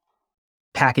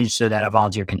 packaged so that a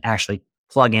volunteer can actually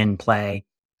plug in, play.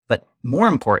 But more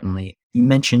importantly, you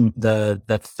mentioned the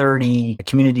 30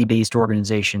 community-based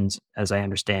organizations, as I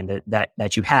understand it,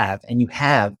 that you have, and you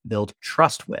have built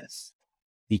trust with,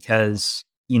 because,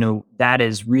 that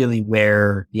is really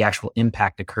where the actual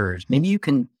impact occurs. Maybe you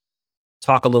can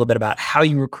talk a little bit about how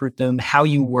you recruit them, how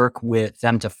you work with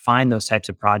them to find those types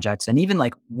of projects, and even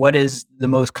like what is the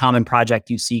most common project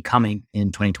you see coming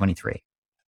in 2023?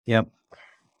 Yep.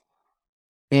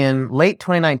 In late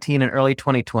 2019 and early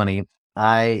 2020,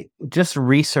 I just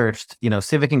researched,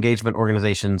 civic engagement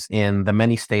organizations in the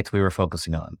many states we were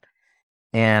focusing on.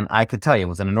 And I could tell you, it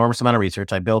was an enormous amount of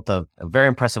research. I built a very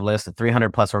impressive list of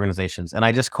 300 plus organizations, and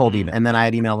I just cold emailed. And then I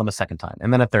had emailed them a second time,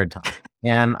 and then a third time.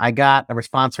 And I got a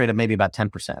response rate of maybe about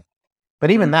 10%.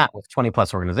 But even that was 20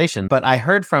 plus organizations. But I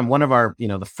heard from one of our,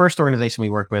 the first organization we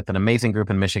worked with, an amazing group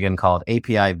in Michigan called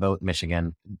API Vote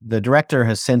Michigan. The director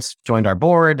has since joined our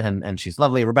board, and she's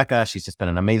lovely. Rebecca, she's just been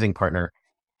an amazing partner.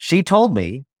 She told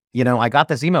me, I got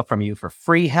this email from you for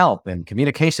free help in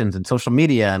communications and social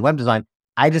media and web design.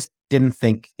 I just didn't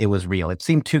think it was real. It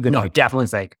seemed too good. No, definitely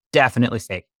fake. Definitely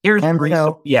fake. Here's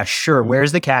yeah, sure.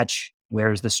 Where's the catch?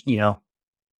 Where's this,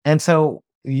 And so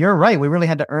you're right. We really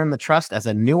had to earn the trust as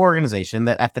a new organization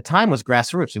that at the time was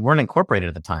grassroots. We weren't incorporated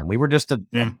at the time. We were just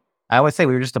I always say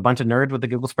we were just a bunch of nerds with a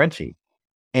Google spreadsheet.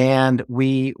 And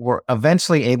we were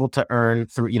eventually able to earn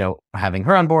through, having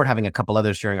her on board, having a couple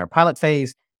others during our pilot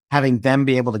phase, having them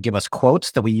be able to give us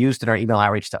quotes that we used in our email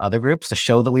outreach to other groups to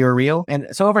show that we were real. And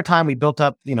so over time, we built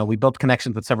up, we built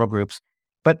connections with several groups.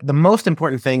 But the most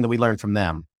important thing that we learned from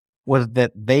them was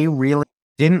that they really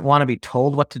didn't want to be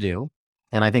told what to do.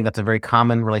 And I think that's a very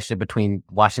common relationship between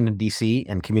Washington, D.C.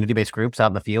 and community-based groups out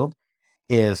in the field,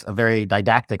 is a very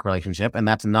didactic relationship. And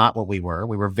that's not what we were.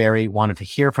 We were wanted to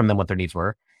hear from them what their needs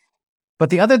were. But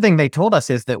the other thing they told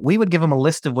us is that we would give them a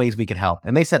list of ways we could help.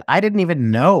 And they said, I didn't even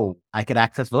know I could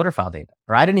access voter file data,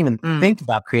 or I didn't even think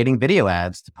about creating video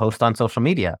ads to post on social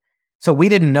media. So we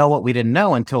didn't know what we didn't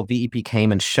know until VEP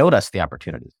came and showed us the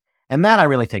opportunities. And that I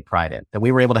really take pride in, that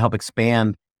we were able to help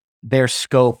expand their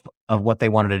scope of what they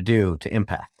wanted to do to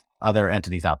impact other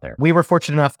entities out there. We were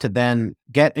fortunate enough to then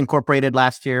get incorporated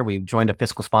last year. We joined a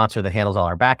fiscal sponsor that handles all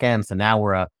our backends. And now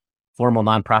we're a formal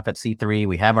nonprofit C3.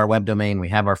 We have our web domain. We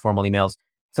have our formal emails.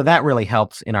 So that really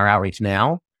helps in our outreach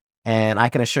now. And I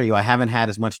can assure you, I haven't had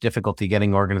as much difficulty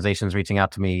getting organizations reaching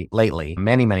out to me lately.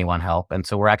 Many, many want help. And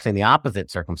so we're actually in the opposite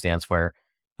circumstance where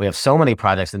we have so many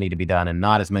projects that need to be done and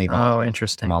not as many. Oh,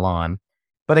 interesting. All on.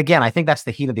 But again, I think that's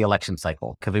the heat of the election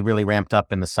cycle, because we really ramped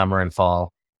up in the summer and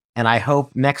fall. And I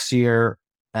hope next year,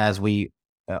 as we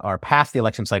are past the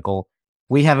election cycle,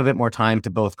 we have a bit more time to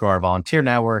both grow our volunteer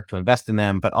network, to invest in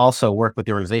them, but also work with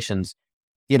the organizations.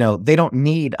 They don't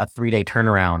need a 3-day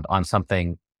turnaround on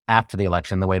something after the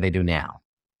election the way they do now.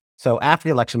 So after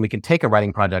the election, we can take a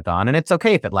writing project on, and it's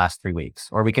okay if it lasts 3 weeks,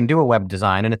 or we can do a web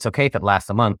design and it's okay if it lasts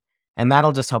a month. And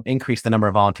that'll just help increase the number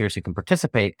of volunteers who can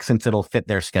participate, since it'll fit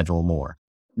their schedule more.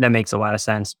 That makes a lot of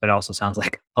sense, but also sounds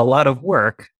like a lot of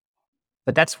work.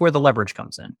 But that's where the leverage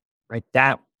comes in, right?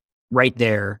 That right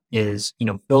there is,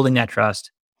 building that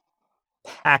trust,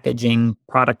 packaging,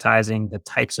 productizing the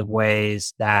types of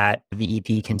ways that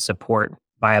VEP can support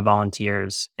via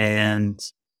volunteers, and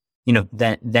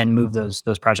then move those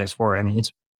projects forward. I mean,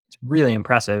 it's really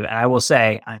impressive. And I will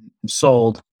say, I'm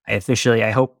sold.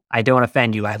 I hope I don't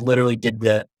offend you. I literally did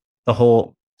the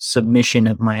whole submission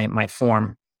of my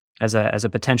form as a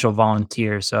potential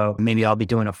volunteer. So maybe I'll be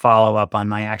doing a follow-up on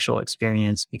my actual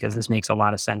experience, because this makes a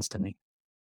lot of sense to me.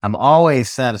 I'm always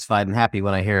satisfied and happy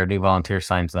when I hear a new volunteer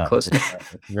signs up. It's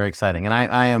very exciting. And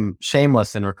I am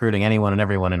shameless in recruiting anyone and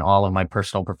everyone in all of my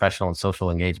personal, professional, and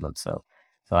social engagements. So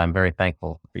I'm very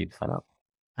thankful for you to sign up.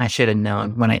 I should have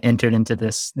known when I entered into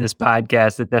this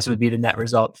podcast that this would be the net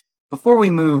result. Before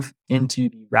we move into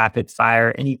the rapid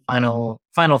fire, any final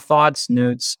thoughts,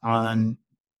 notes on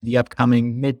the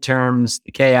upcoming midterms,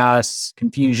 the chaos,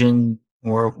 confusion,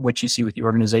 or what you see with the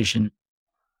organization?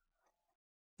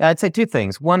 I'd say two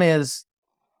things. One is,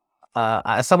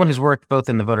 as someone who's worked both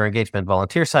in the voter engagement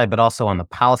volunteer side, but also on the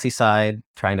policy side,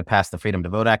 trying to pass the Freedom to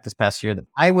Vote Act this past year, that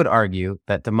I would argue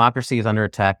that democracy is under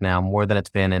attack now more than it's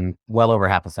been in well over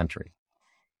half a century.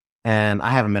 And I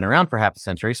haven't been around for half a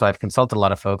century, so I've consulted a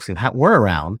lot of folks who were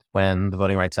around when the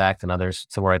Voting Rights Act and others,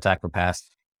 Civil Rights Act, were passed.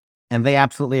 And they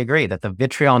absolutely agree that the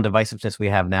vitriol and divisiveness we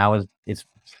have now is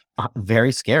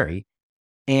very scary.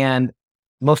 And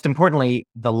most importantly,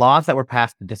 the laws that were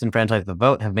passed to disenfranchise the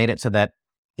vote have made it so that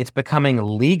it's becoming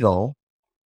legal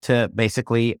to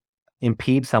basically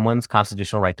impede someone's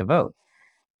constitutional right to vote.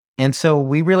 And so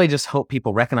we really just hope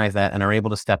people recognize that and are able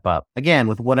to step up, again,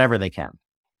 with whatever they can.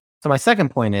 So my second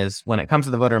point is, when it comes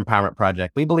to the Voter Empowerment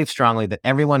Project, we believe strongly that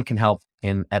everyone can help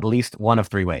in at least one of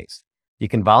three ways. You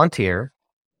can volunteer,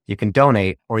 you can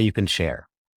donate, or you can share.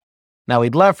 Now,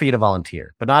 we'd love for you to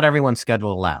volunteer, but not everyone's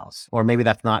schedule allows, or maybe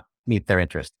that's not meet their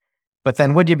interest. But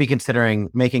then would you be considering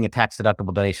making a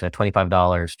tax-deductible donation of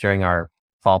 $25 during our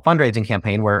fall fundraising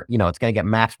campaign, where, it's going to get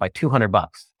matched by $200?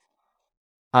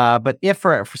 But if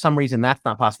for some reason that's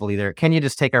not possible either, can you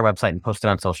just take our website and post it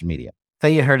on social media?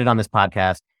 Say you heard it on this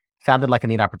podcast, sounded like a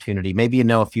neat opportunity. Maybe you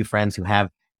know a few friends who have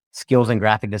skills in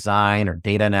graphic design or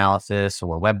data analysis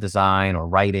or web design or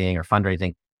writing or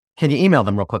fundraising. can you email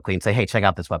them real quickly and say, hey, check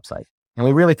out this website? And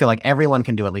we really feel like everyone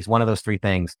can do at least one of those three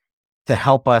things to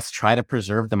help us try to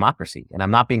preserve democracy. And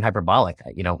I'm not being hyperbolic.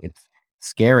 It's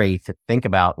scary to think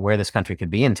about where this country could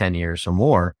be in 10 years or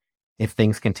more if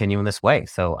things continue in this way.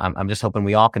 So I'm just hoping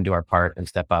we all can do our part and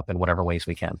step up in whatever ways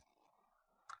we can.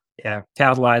 Yeah,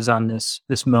 capitalize on this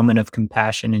moment of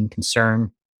compassion and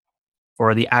concern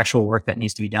for the actual work that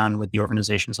needs to be done with the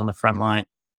organizations on the front line.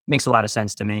 Makes a lot of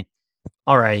sense to me.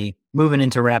 All right, moving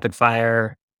into rapid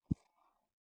fire.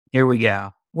 Here we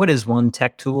go. What is one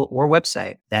tech tool or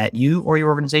website that you or your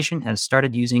organization has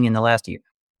started using in the last year?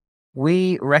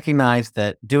 We recognized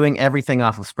that doing everything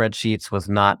off of spreadsheets was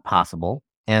not possible.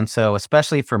 And so,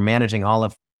 especially for managing all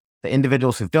of the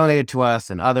individuals who've donated to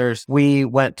us and others, we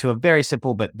went to a very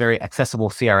simple but very accessible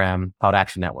CRM called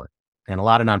Action Network. And a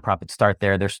lot of nonprofits start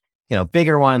there. There's,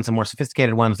 bigger ones and more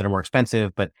sophisticated ones that are more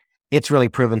expensive, but it's really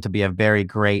proven to be a very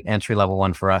great entry level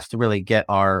one for us to really get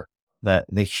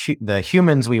the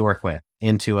humans we work with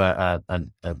into a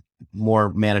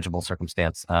more manageable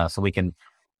circumstance, so we can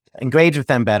engage with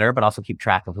them better, but also keep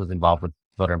track of who's involved with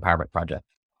Voter Empowerment Project.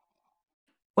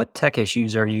 What tech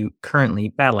issues are you currently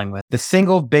battling with? The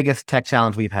single biggest tech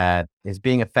challenge we've had is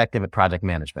being effective at project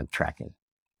management tracking.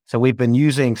 So we've been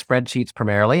using spreadsheets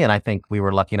primarily, and I think we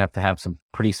were lucky enough to have some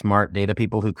pretty smart data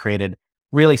people who created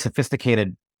really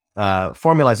sophisticated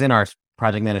formulas in our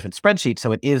project management spreadsheet.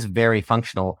 So it is very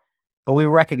functional, but we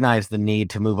recognize the need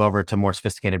to move over to more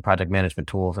sophisticated project management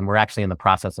tools. And we're actually in the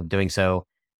process of doing so.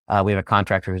 We have a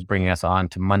contractor who's bringing us on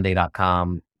to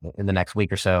Monday.com in the next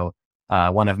week or so,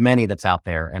 one of many that's out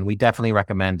there. And we definitely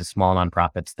recommend to small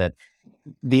nonprofits that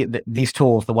these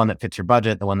tools, the one that fits your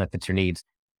budget, the one that fits your needs,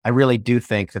 I really do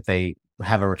think that they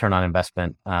have a return on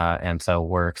investment. And so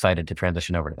we're excited to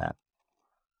transition over to that.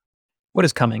 What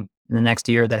is coming in the next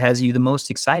year that has you the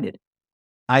most excited?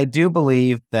 I do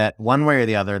believe that one way or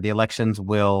the other, the elections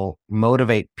will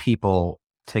motivate people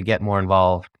to get more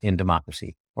involved in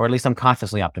democracy, or at least I'm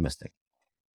cautiously optimistic.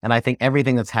 And I think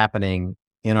everything that's happening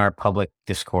in our public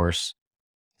discourse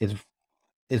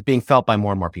is being felt by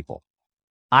more and more people.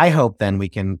 I hope then we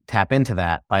can tap into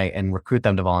that and recruit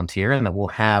them to volunteer, and that we'll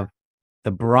have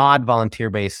the broad volunteer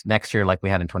base next year, like we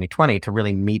had in 2020, to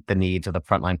really meet the needs of the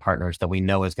frontline partners that we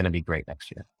know is going to be great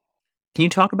next year. Can you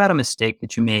talk about a mistake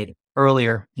that you made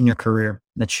earlier in your career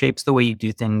that shapes the way you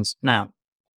do things now?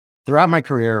 Throughout my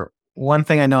career, one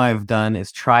thing I know I've done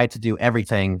is try to do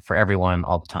everything for everyone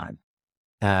all the time.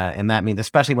 And that means,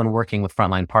 especially when working with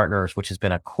frontline partners, which has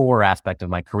been a core aspect of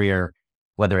my career,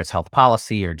 whether it's health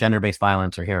policy or gender-based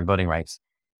violence or here in voting rights.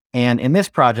 And in this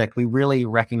project, we really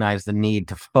recognize the need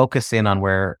to focus in on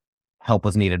where help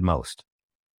was needed most.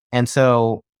 And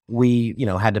so we,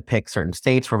 had to pick certain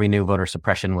states where we knew voter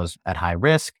suppression was at high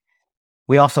risk.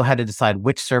 We also had to decide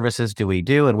which services do we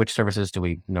do and which services do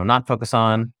we, not focus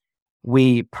on.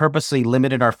 We purposely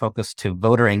limited our focus to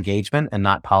voter engagement and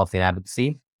not policy and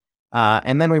advocacy.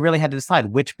 And then we really had to decide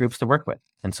which groups to work with.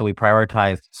 And so we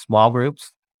prioritized small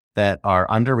groups that are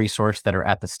under-resourced, that are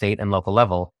at the state and local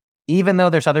level. Even though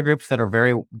there's other groups that are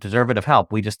very deserving of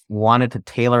help, we just wanted to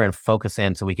tailor and focus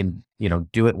in so we can,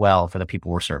 do it well for the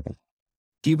people we're serving.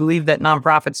 Do you believe that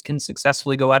nonprofits can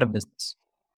successfully go out of business?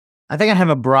 I think I have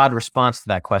a broad response to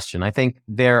that question. I think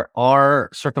there are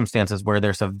circumstances where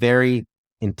there's a very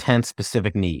intense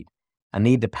specific need, a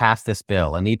need to pass this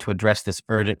bill, a need to address this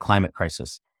urgent climate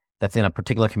crisis that's in a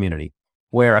particular community,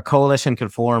 where a coalition can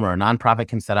form or a nonprofit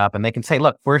can set up and they can say,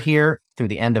 look, we're here through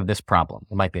the end of this problem.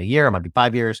 It might be a year, it might be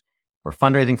 5 years. We're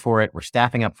fundraising for it. We're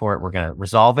staffing up for it. We're going to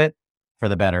resolve it for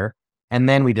the better. And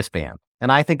then we disband.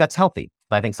 And I think that's healthy.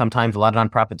 I think sometimes a lot of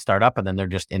nonprofits start up and then they're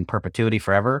just in perpetuity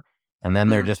forever. And then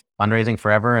they're just fundraising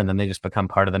forever. And then they just become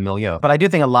part of the milieu. But I do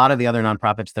think a lot of the other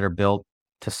nonprofits that are built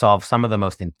to solve some of the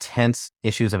most intense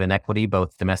issues of inequity,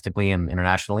 both domestically and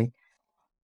internationally,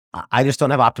 I just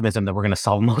don't have optimism that we're going to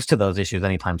solve most of those issues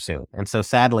anytime soon. And so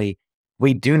sadly,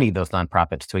 we do need those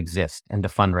nonprofits to exist and to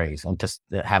fundraise and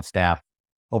to have staff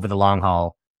over the long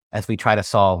haul as we try to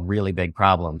solve really big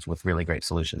problems with really great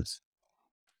solutions.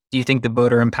 Do you think the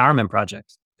Voter Empowerment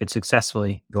Project could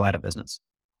successfully go out of business?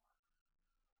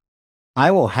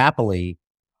 I will happily,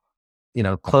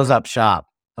 close up shop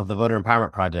of the Voter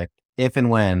Empowerment Project if and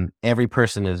when every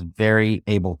person is very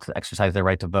able to exercise their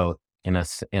right to vote in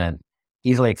an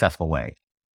easily accessible way.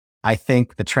 I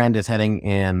think the trend is heading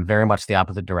in very much the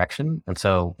opposite direction. And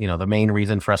so, the main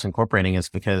reason for us incorporating is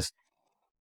because,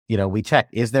 we check,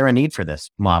 is there a need for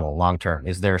this model long-term?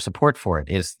 Is there support for it?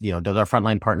 Does our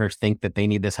frontline partners think that they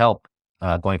need this help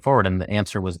going forward? And the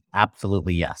answer was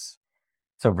absolutely yes.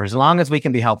 So for as long as we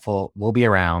can be helpful, we'll be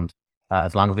around,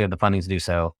 as long as we have the funding to do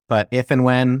so. But if and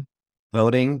when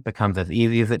voting becomes as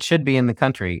easy as it should be in the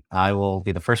country, I will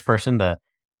be the first person to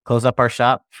close up our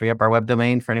shop, free up our web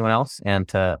domain for anyone else, and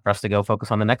for us to go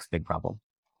focus on the next big problem.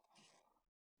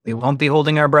 We won't be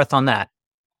holding our breath on that,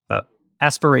 but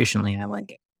aspirationally, I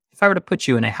like it. If I were to put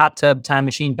you in a hot tub time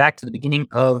machine back to the beginning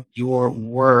of your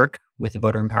work with the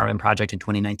Voter Empowerment Project in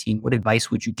 2019, what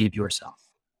advice would you give yourself?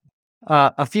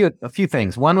 A few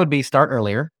things. One would be start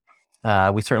earlier.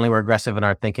 We certainly were aggressive in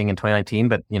our thinking in 2019,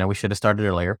 but we should have started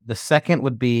earlier. The second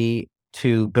would be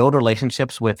to build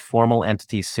relationships with formal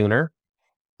entities sooner,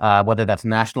 whether that's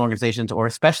national organizations or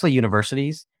especially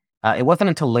universities. It wasn't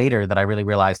until later that I really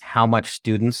realized how much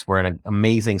students were an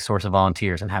amazing source of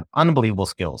volunteers and have unbelievable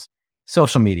skills: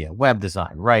 social media, web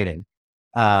design, writing.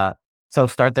 So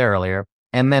start there earlier.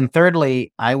 And then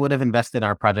thirdly, I would have invested in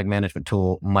our project management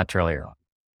tool much earlier on,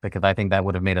 because I think that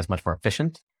would have made us much more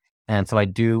efficient. And so I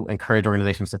do encourage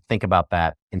organizations to think about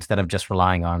that instead of just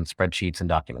relying on spreadsheets and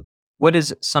documents. What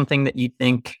is something that you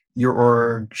think your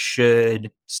org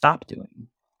should stop doing?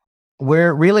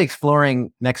 We're really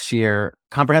exploring next year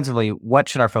comprehensively, what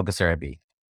should our focus area be?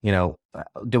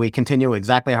 Do we continue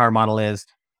exactly how our model is?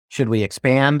 Should we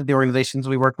expand the organizations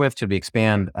we work with? Should we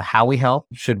expand how we help?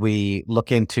 Should we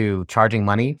look into charging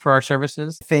money for our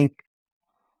services? I think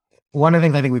one of the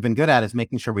things I think we've been good at is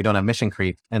making sure we don't have mission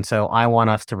creep. And so I want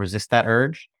us to resist that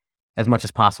urge as much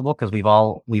as possible, because we've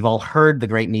all heard the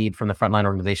great need from the frontline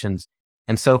organizations.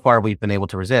 And so far we've been able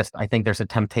to resist. I think there's a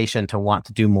temptation to want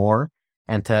to do more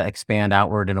and to expand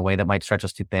outward in a way that might stretch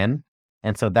us too thin.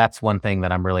 And so that's one thing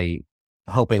that I'm really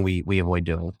hoping we avoid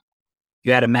doing. If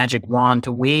you had a magic wand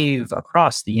to wave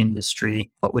across the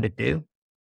industry, what would it do?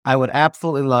 I would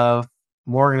absolutely love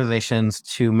more organizations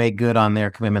to make good on their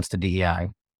commitments to DEI.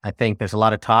 I think there's a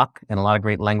lot of talk and a lot of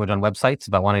great language on websites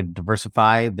about wanting to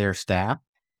diversify their staff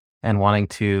and wanting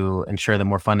to ensure that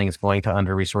more funding is going to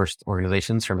under-resourced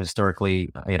organizations from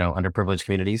historically, underprivileged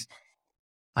communities.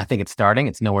 I think it's starting.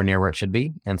 It's nowhere near where it should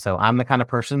be. And so I'm the kind of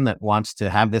person that wants to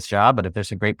have this job, but if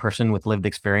there's a great person with lived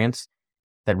experience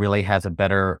that really has a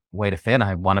better way to fit,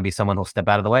 I want to be someone who'll step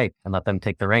out of the way and let them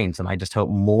take the reins. And I just hope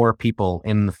more people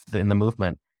in the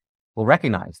movement will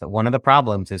recognize that one of the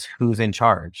problems is who's in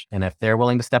charge. And if they're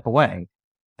willing to step away,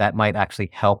 that might actually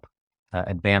help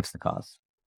advance the cause.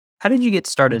 How did you get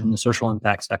started in the social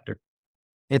impact sector?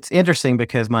 It's interesting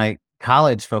because my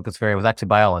college focus area was actually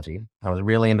biology. I was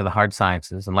really into the hard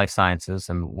sciences and life sciences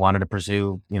and wanted to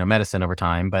pursue, medicine over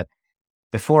time. But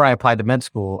before I applied to med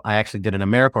school, I actually did an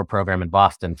AmeriCorps program in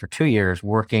Boston for 2 years,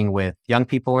 working with young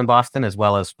people in Boston, as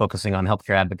well as focusing on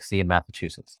healthcare advocacy in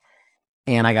Massachusetts.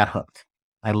 And I got hooked.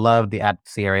 I loved the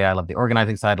advocacy area. I loved the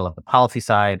organizing side. I loved the policy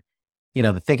side.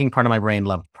 The thinking part of my brain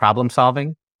loved problem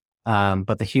solving.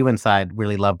 But the human side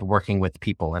really loved working with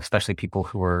people, especially people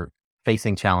who were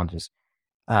facing challenges.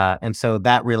 And so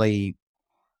that really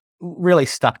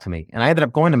stuck to me. And I ended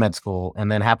up going to med school,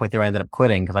 and then halfway through I ended up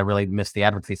quitting because I really missed the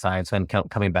advocacy side. So I'm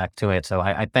coming back to it. So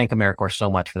I thank AmeriCorps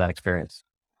so much for that experience.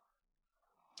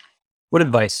 What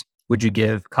advice would you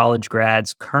give college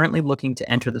grads currently looking to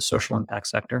enter the social impact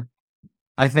sector?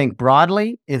 I think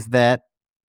broadly is that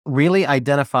really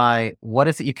identify what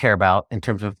is it you care about in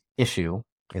terms of issue.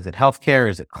 Is it healthcare?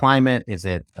 Is it climate? Is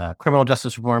it criminal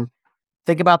justice reform?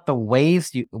 Think about the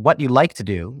ways what you like to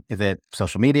do. Is it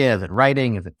social media? Is it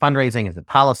writing? Is it fundraising? Is it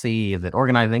policy? Is it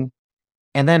organizing?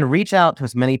 And then reach out to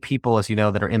as many people as you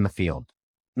know that are in the field.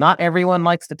 Not everyone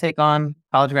likes to take on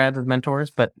college grads as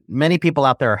mentors, but many people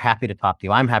out there are happy to talk to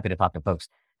you. I'm happy to talk to folks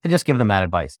to just give them that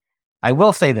advice. I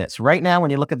will say this right now, when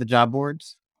you look at the job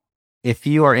boards, if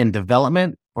you are in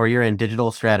development or you're in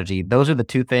digital strategy, those are the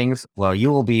two things. Well, you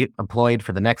will be employed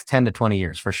for the next 10 to 20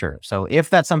 years for sure. So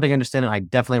if that's something you're interested in, I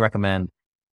definitely recommend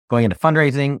going into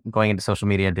fundraising, going into social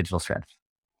media, and digital strategy.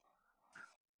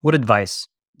 What advice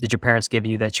did your parents give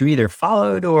you that you either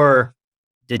followed or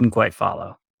didn't quite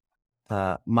follow?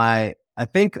 I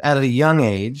think at a young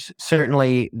age,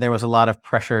 certainly there was a lot of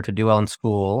pressure to do well in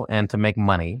school and to make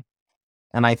money.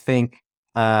 And I think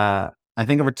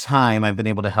over time, I've been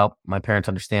able to help my parents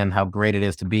understand how great it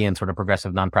is to be in sort of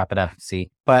progressive nonprofit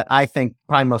advocacy. But I think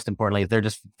probably most importantly, they're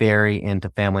just very into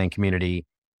family and community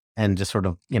and just sort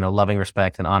of, loving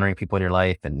respect and honoring people in your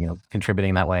life and,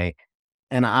 contributing that way.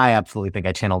 And I absolutely think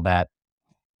I channeled that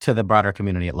to the broader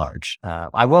community at large.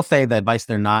 I will say the advice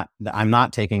that I'm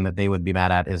not taking that they would be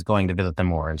mad at is going to visit them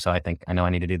more. And so I know I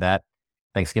need to do that.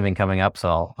 Thanksgiving coming up,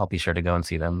 so I'll be sure to go and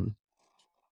see them.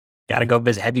 Gotta go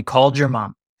visit. Have you called your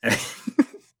mom?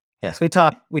 Yes, we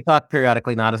talk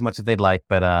periodically, not as much as they'd like,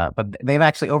 but they've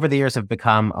actually over the years have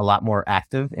become a lot more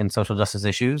active in social justice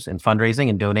issues and fundraising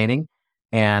and donating.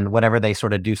 And whenever they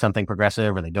sort of do something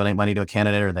progressive or they donate money to a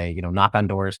candidate or they, knock on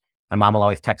doors, my mom will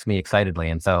always text me excitedly.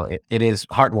 And so it is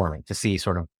heartwarming to see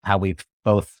sort of how we've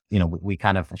both, we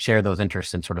kind of share those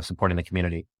interests in sort of supporting the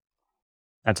community.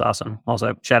 That's awesome.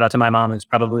 Also, shout out to my mom who's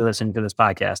probably listening to this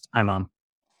podcast. Hi, Mom.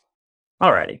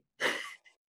 Alrighty.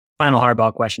 Final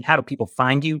hardball question. How do people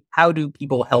find you? How do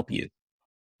people help you?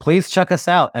 Please check us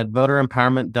out at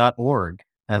voterempowerment.org.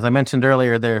 As I mentioned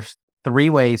earlier, there's 3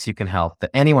 ways you can help,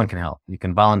 that anyone can help. You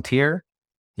can volunteer,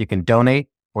 you can donate,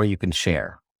 or you can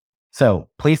share. So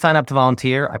please sign up to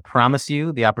volunteer. I promise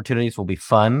you the opportunities will be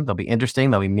fun. They'll be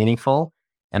interesting. They'll be meaningful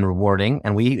and rewarding.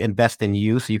 And we invest in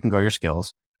you so you can grow your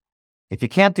skills. If you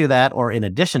can't do that, or in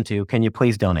addition to, can you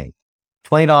please donate?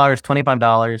 $20,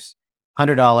 $25,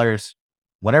 $100,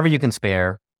 whatever you can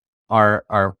spare.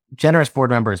 Our generous board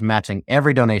member is matching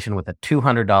every donation with a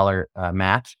 $200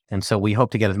 match. And so we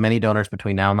hope to get as many donors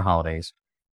between now and the holidays.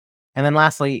 And then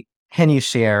lastly, can you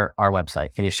share our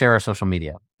website? Can you share our social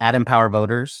media?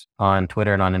 @EmpowerVoters on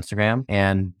Twitter and on Instagram,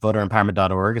 and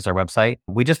voterempowerment.org is our website.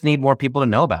 We just need more people to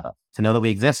know about us, to know that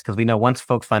we exist, because we know once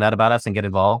folks find out about us and get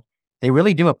involved, they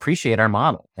really do appreciate our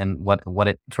model and what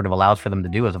it sort of allows for them to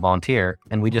do as a volunteer.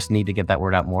 And we just need to get that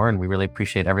word out more. And we really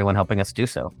appreciate everyone helping us do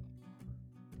so.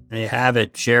 There you have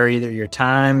it. Share either your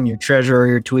time, your treasure, or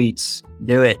your tweets.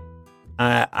 Do it.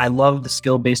 I love the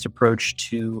skill-based approach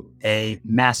to a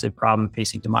massive problem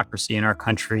facing democracy in our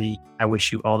country. I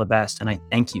wish you all the best, and I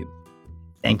thank you.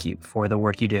 Thank you for the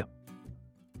work you do.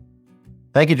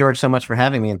 Thank you, George, so much for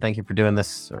having me, and thank you for doing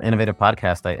this innovative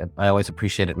podcast. I always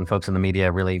appreciate it when folks in the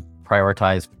media really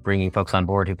prioritize bringing folks on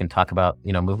board who can talk about,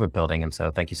 movement building. And so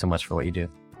thank you so much for what you do.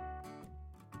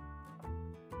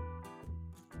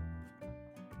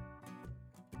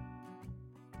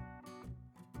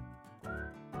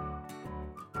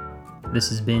 This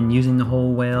has been Using the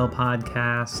Whole Whale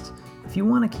podcast. If you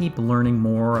want to keep learning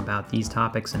more about these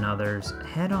topics and others,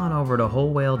 head on over to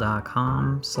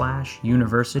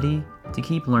wholewhale.com/university to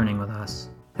keep learning with us.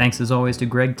 Thanks as always to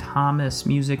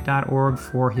GregThomasMusic.org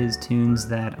for his tunes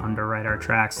that underwrite our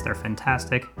tracks. They're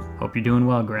fantastic. Hope you're doing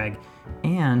well, Greg.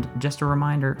 And just a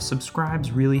reminder,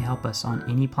 subscribes really help us on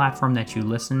any platform that you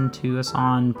listen to us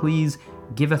on. Please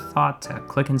give a thought to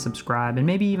click and subscribe, and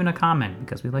maybe even a comment,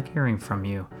 because we like hearing from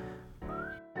you.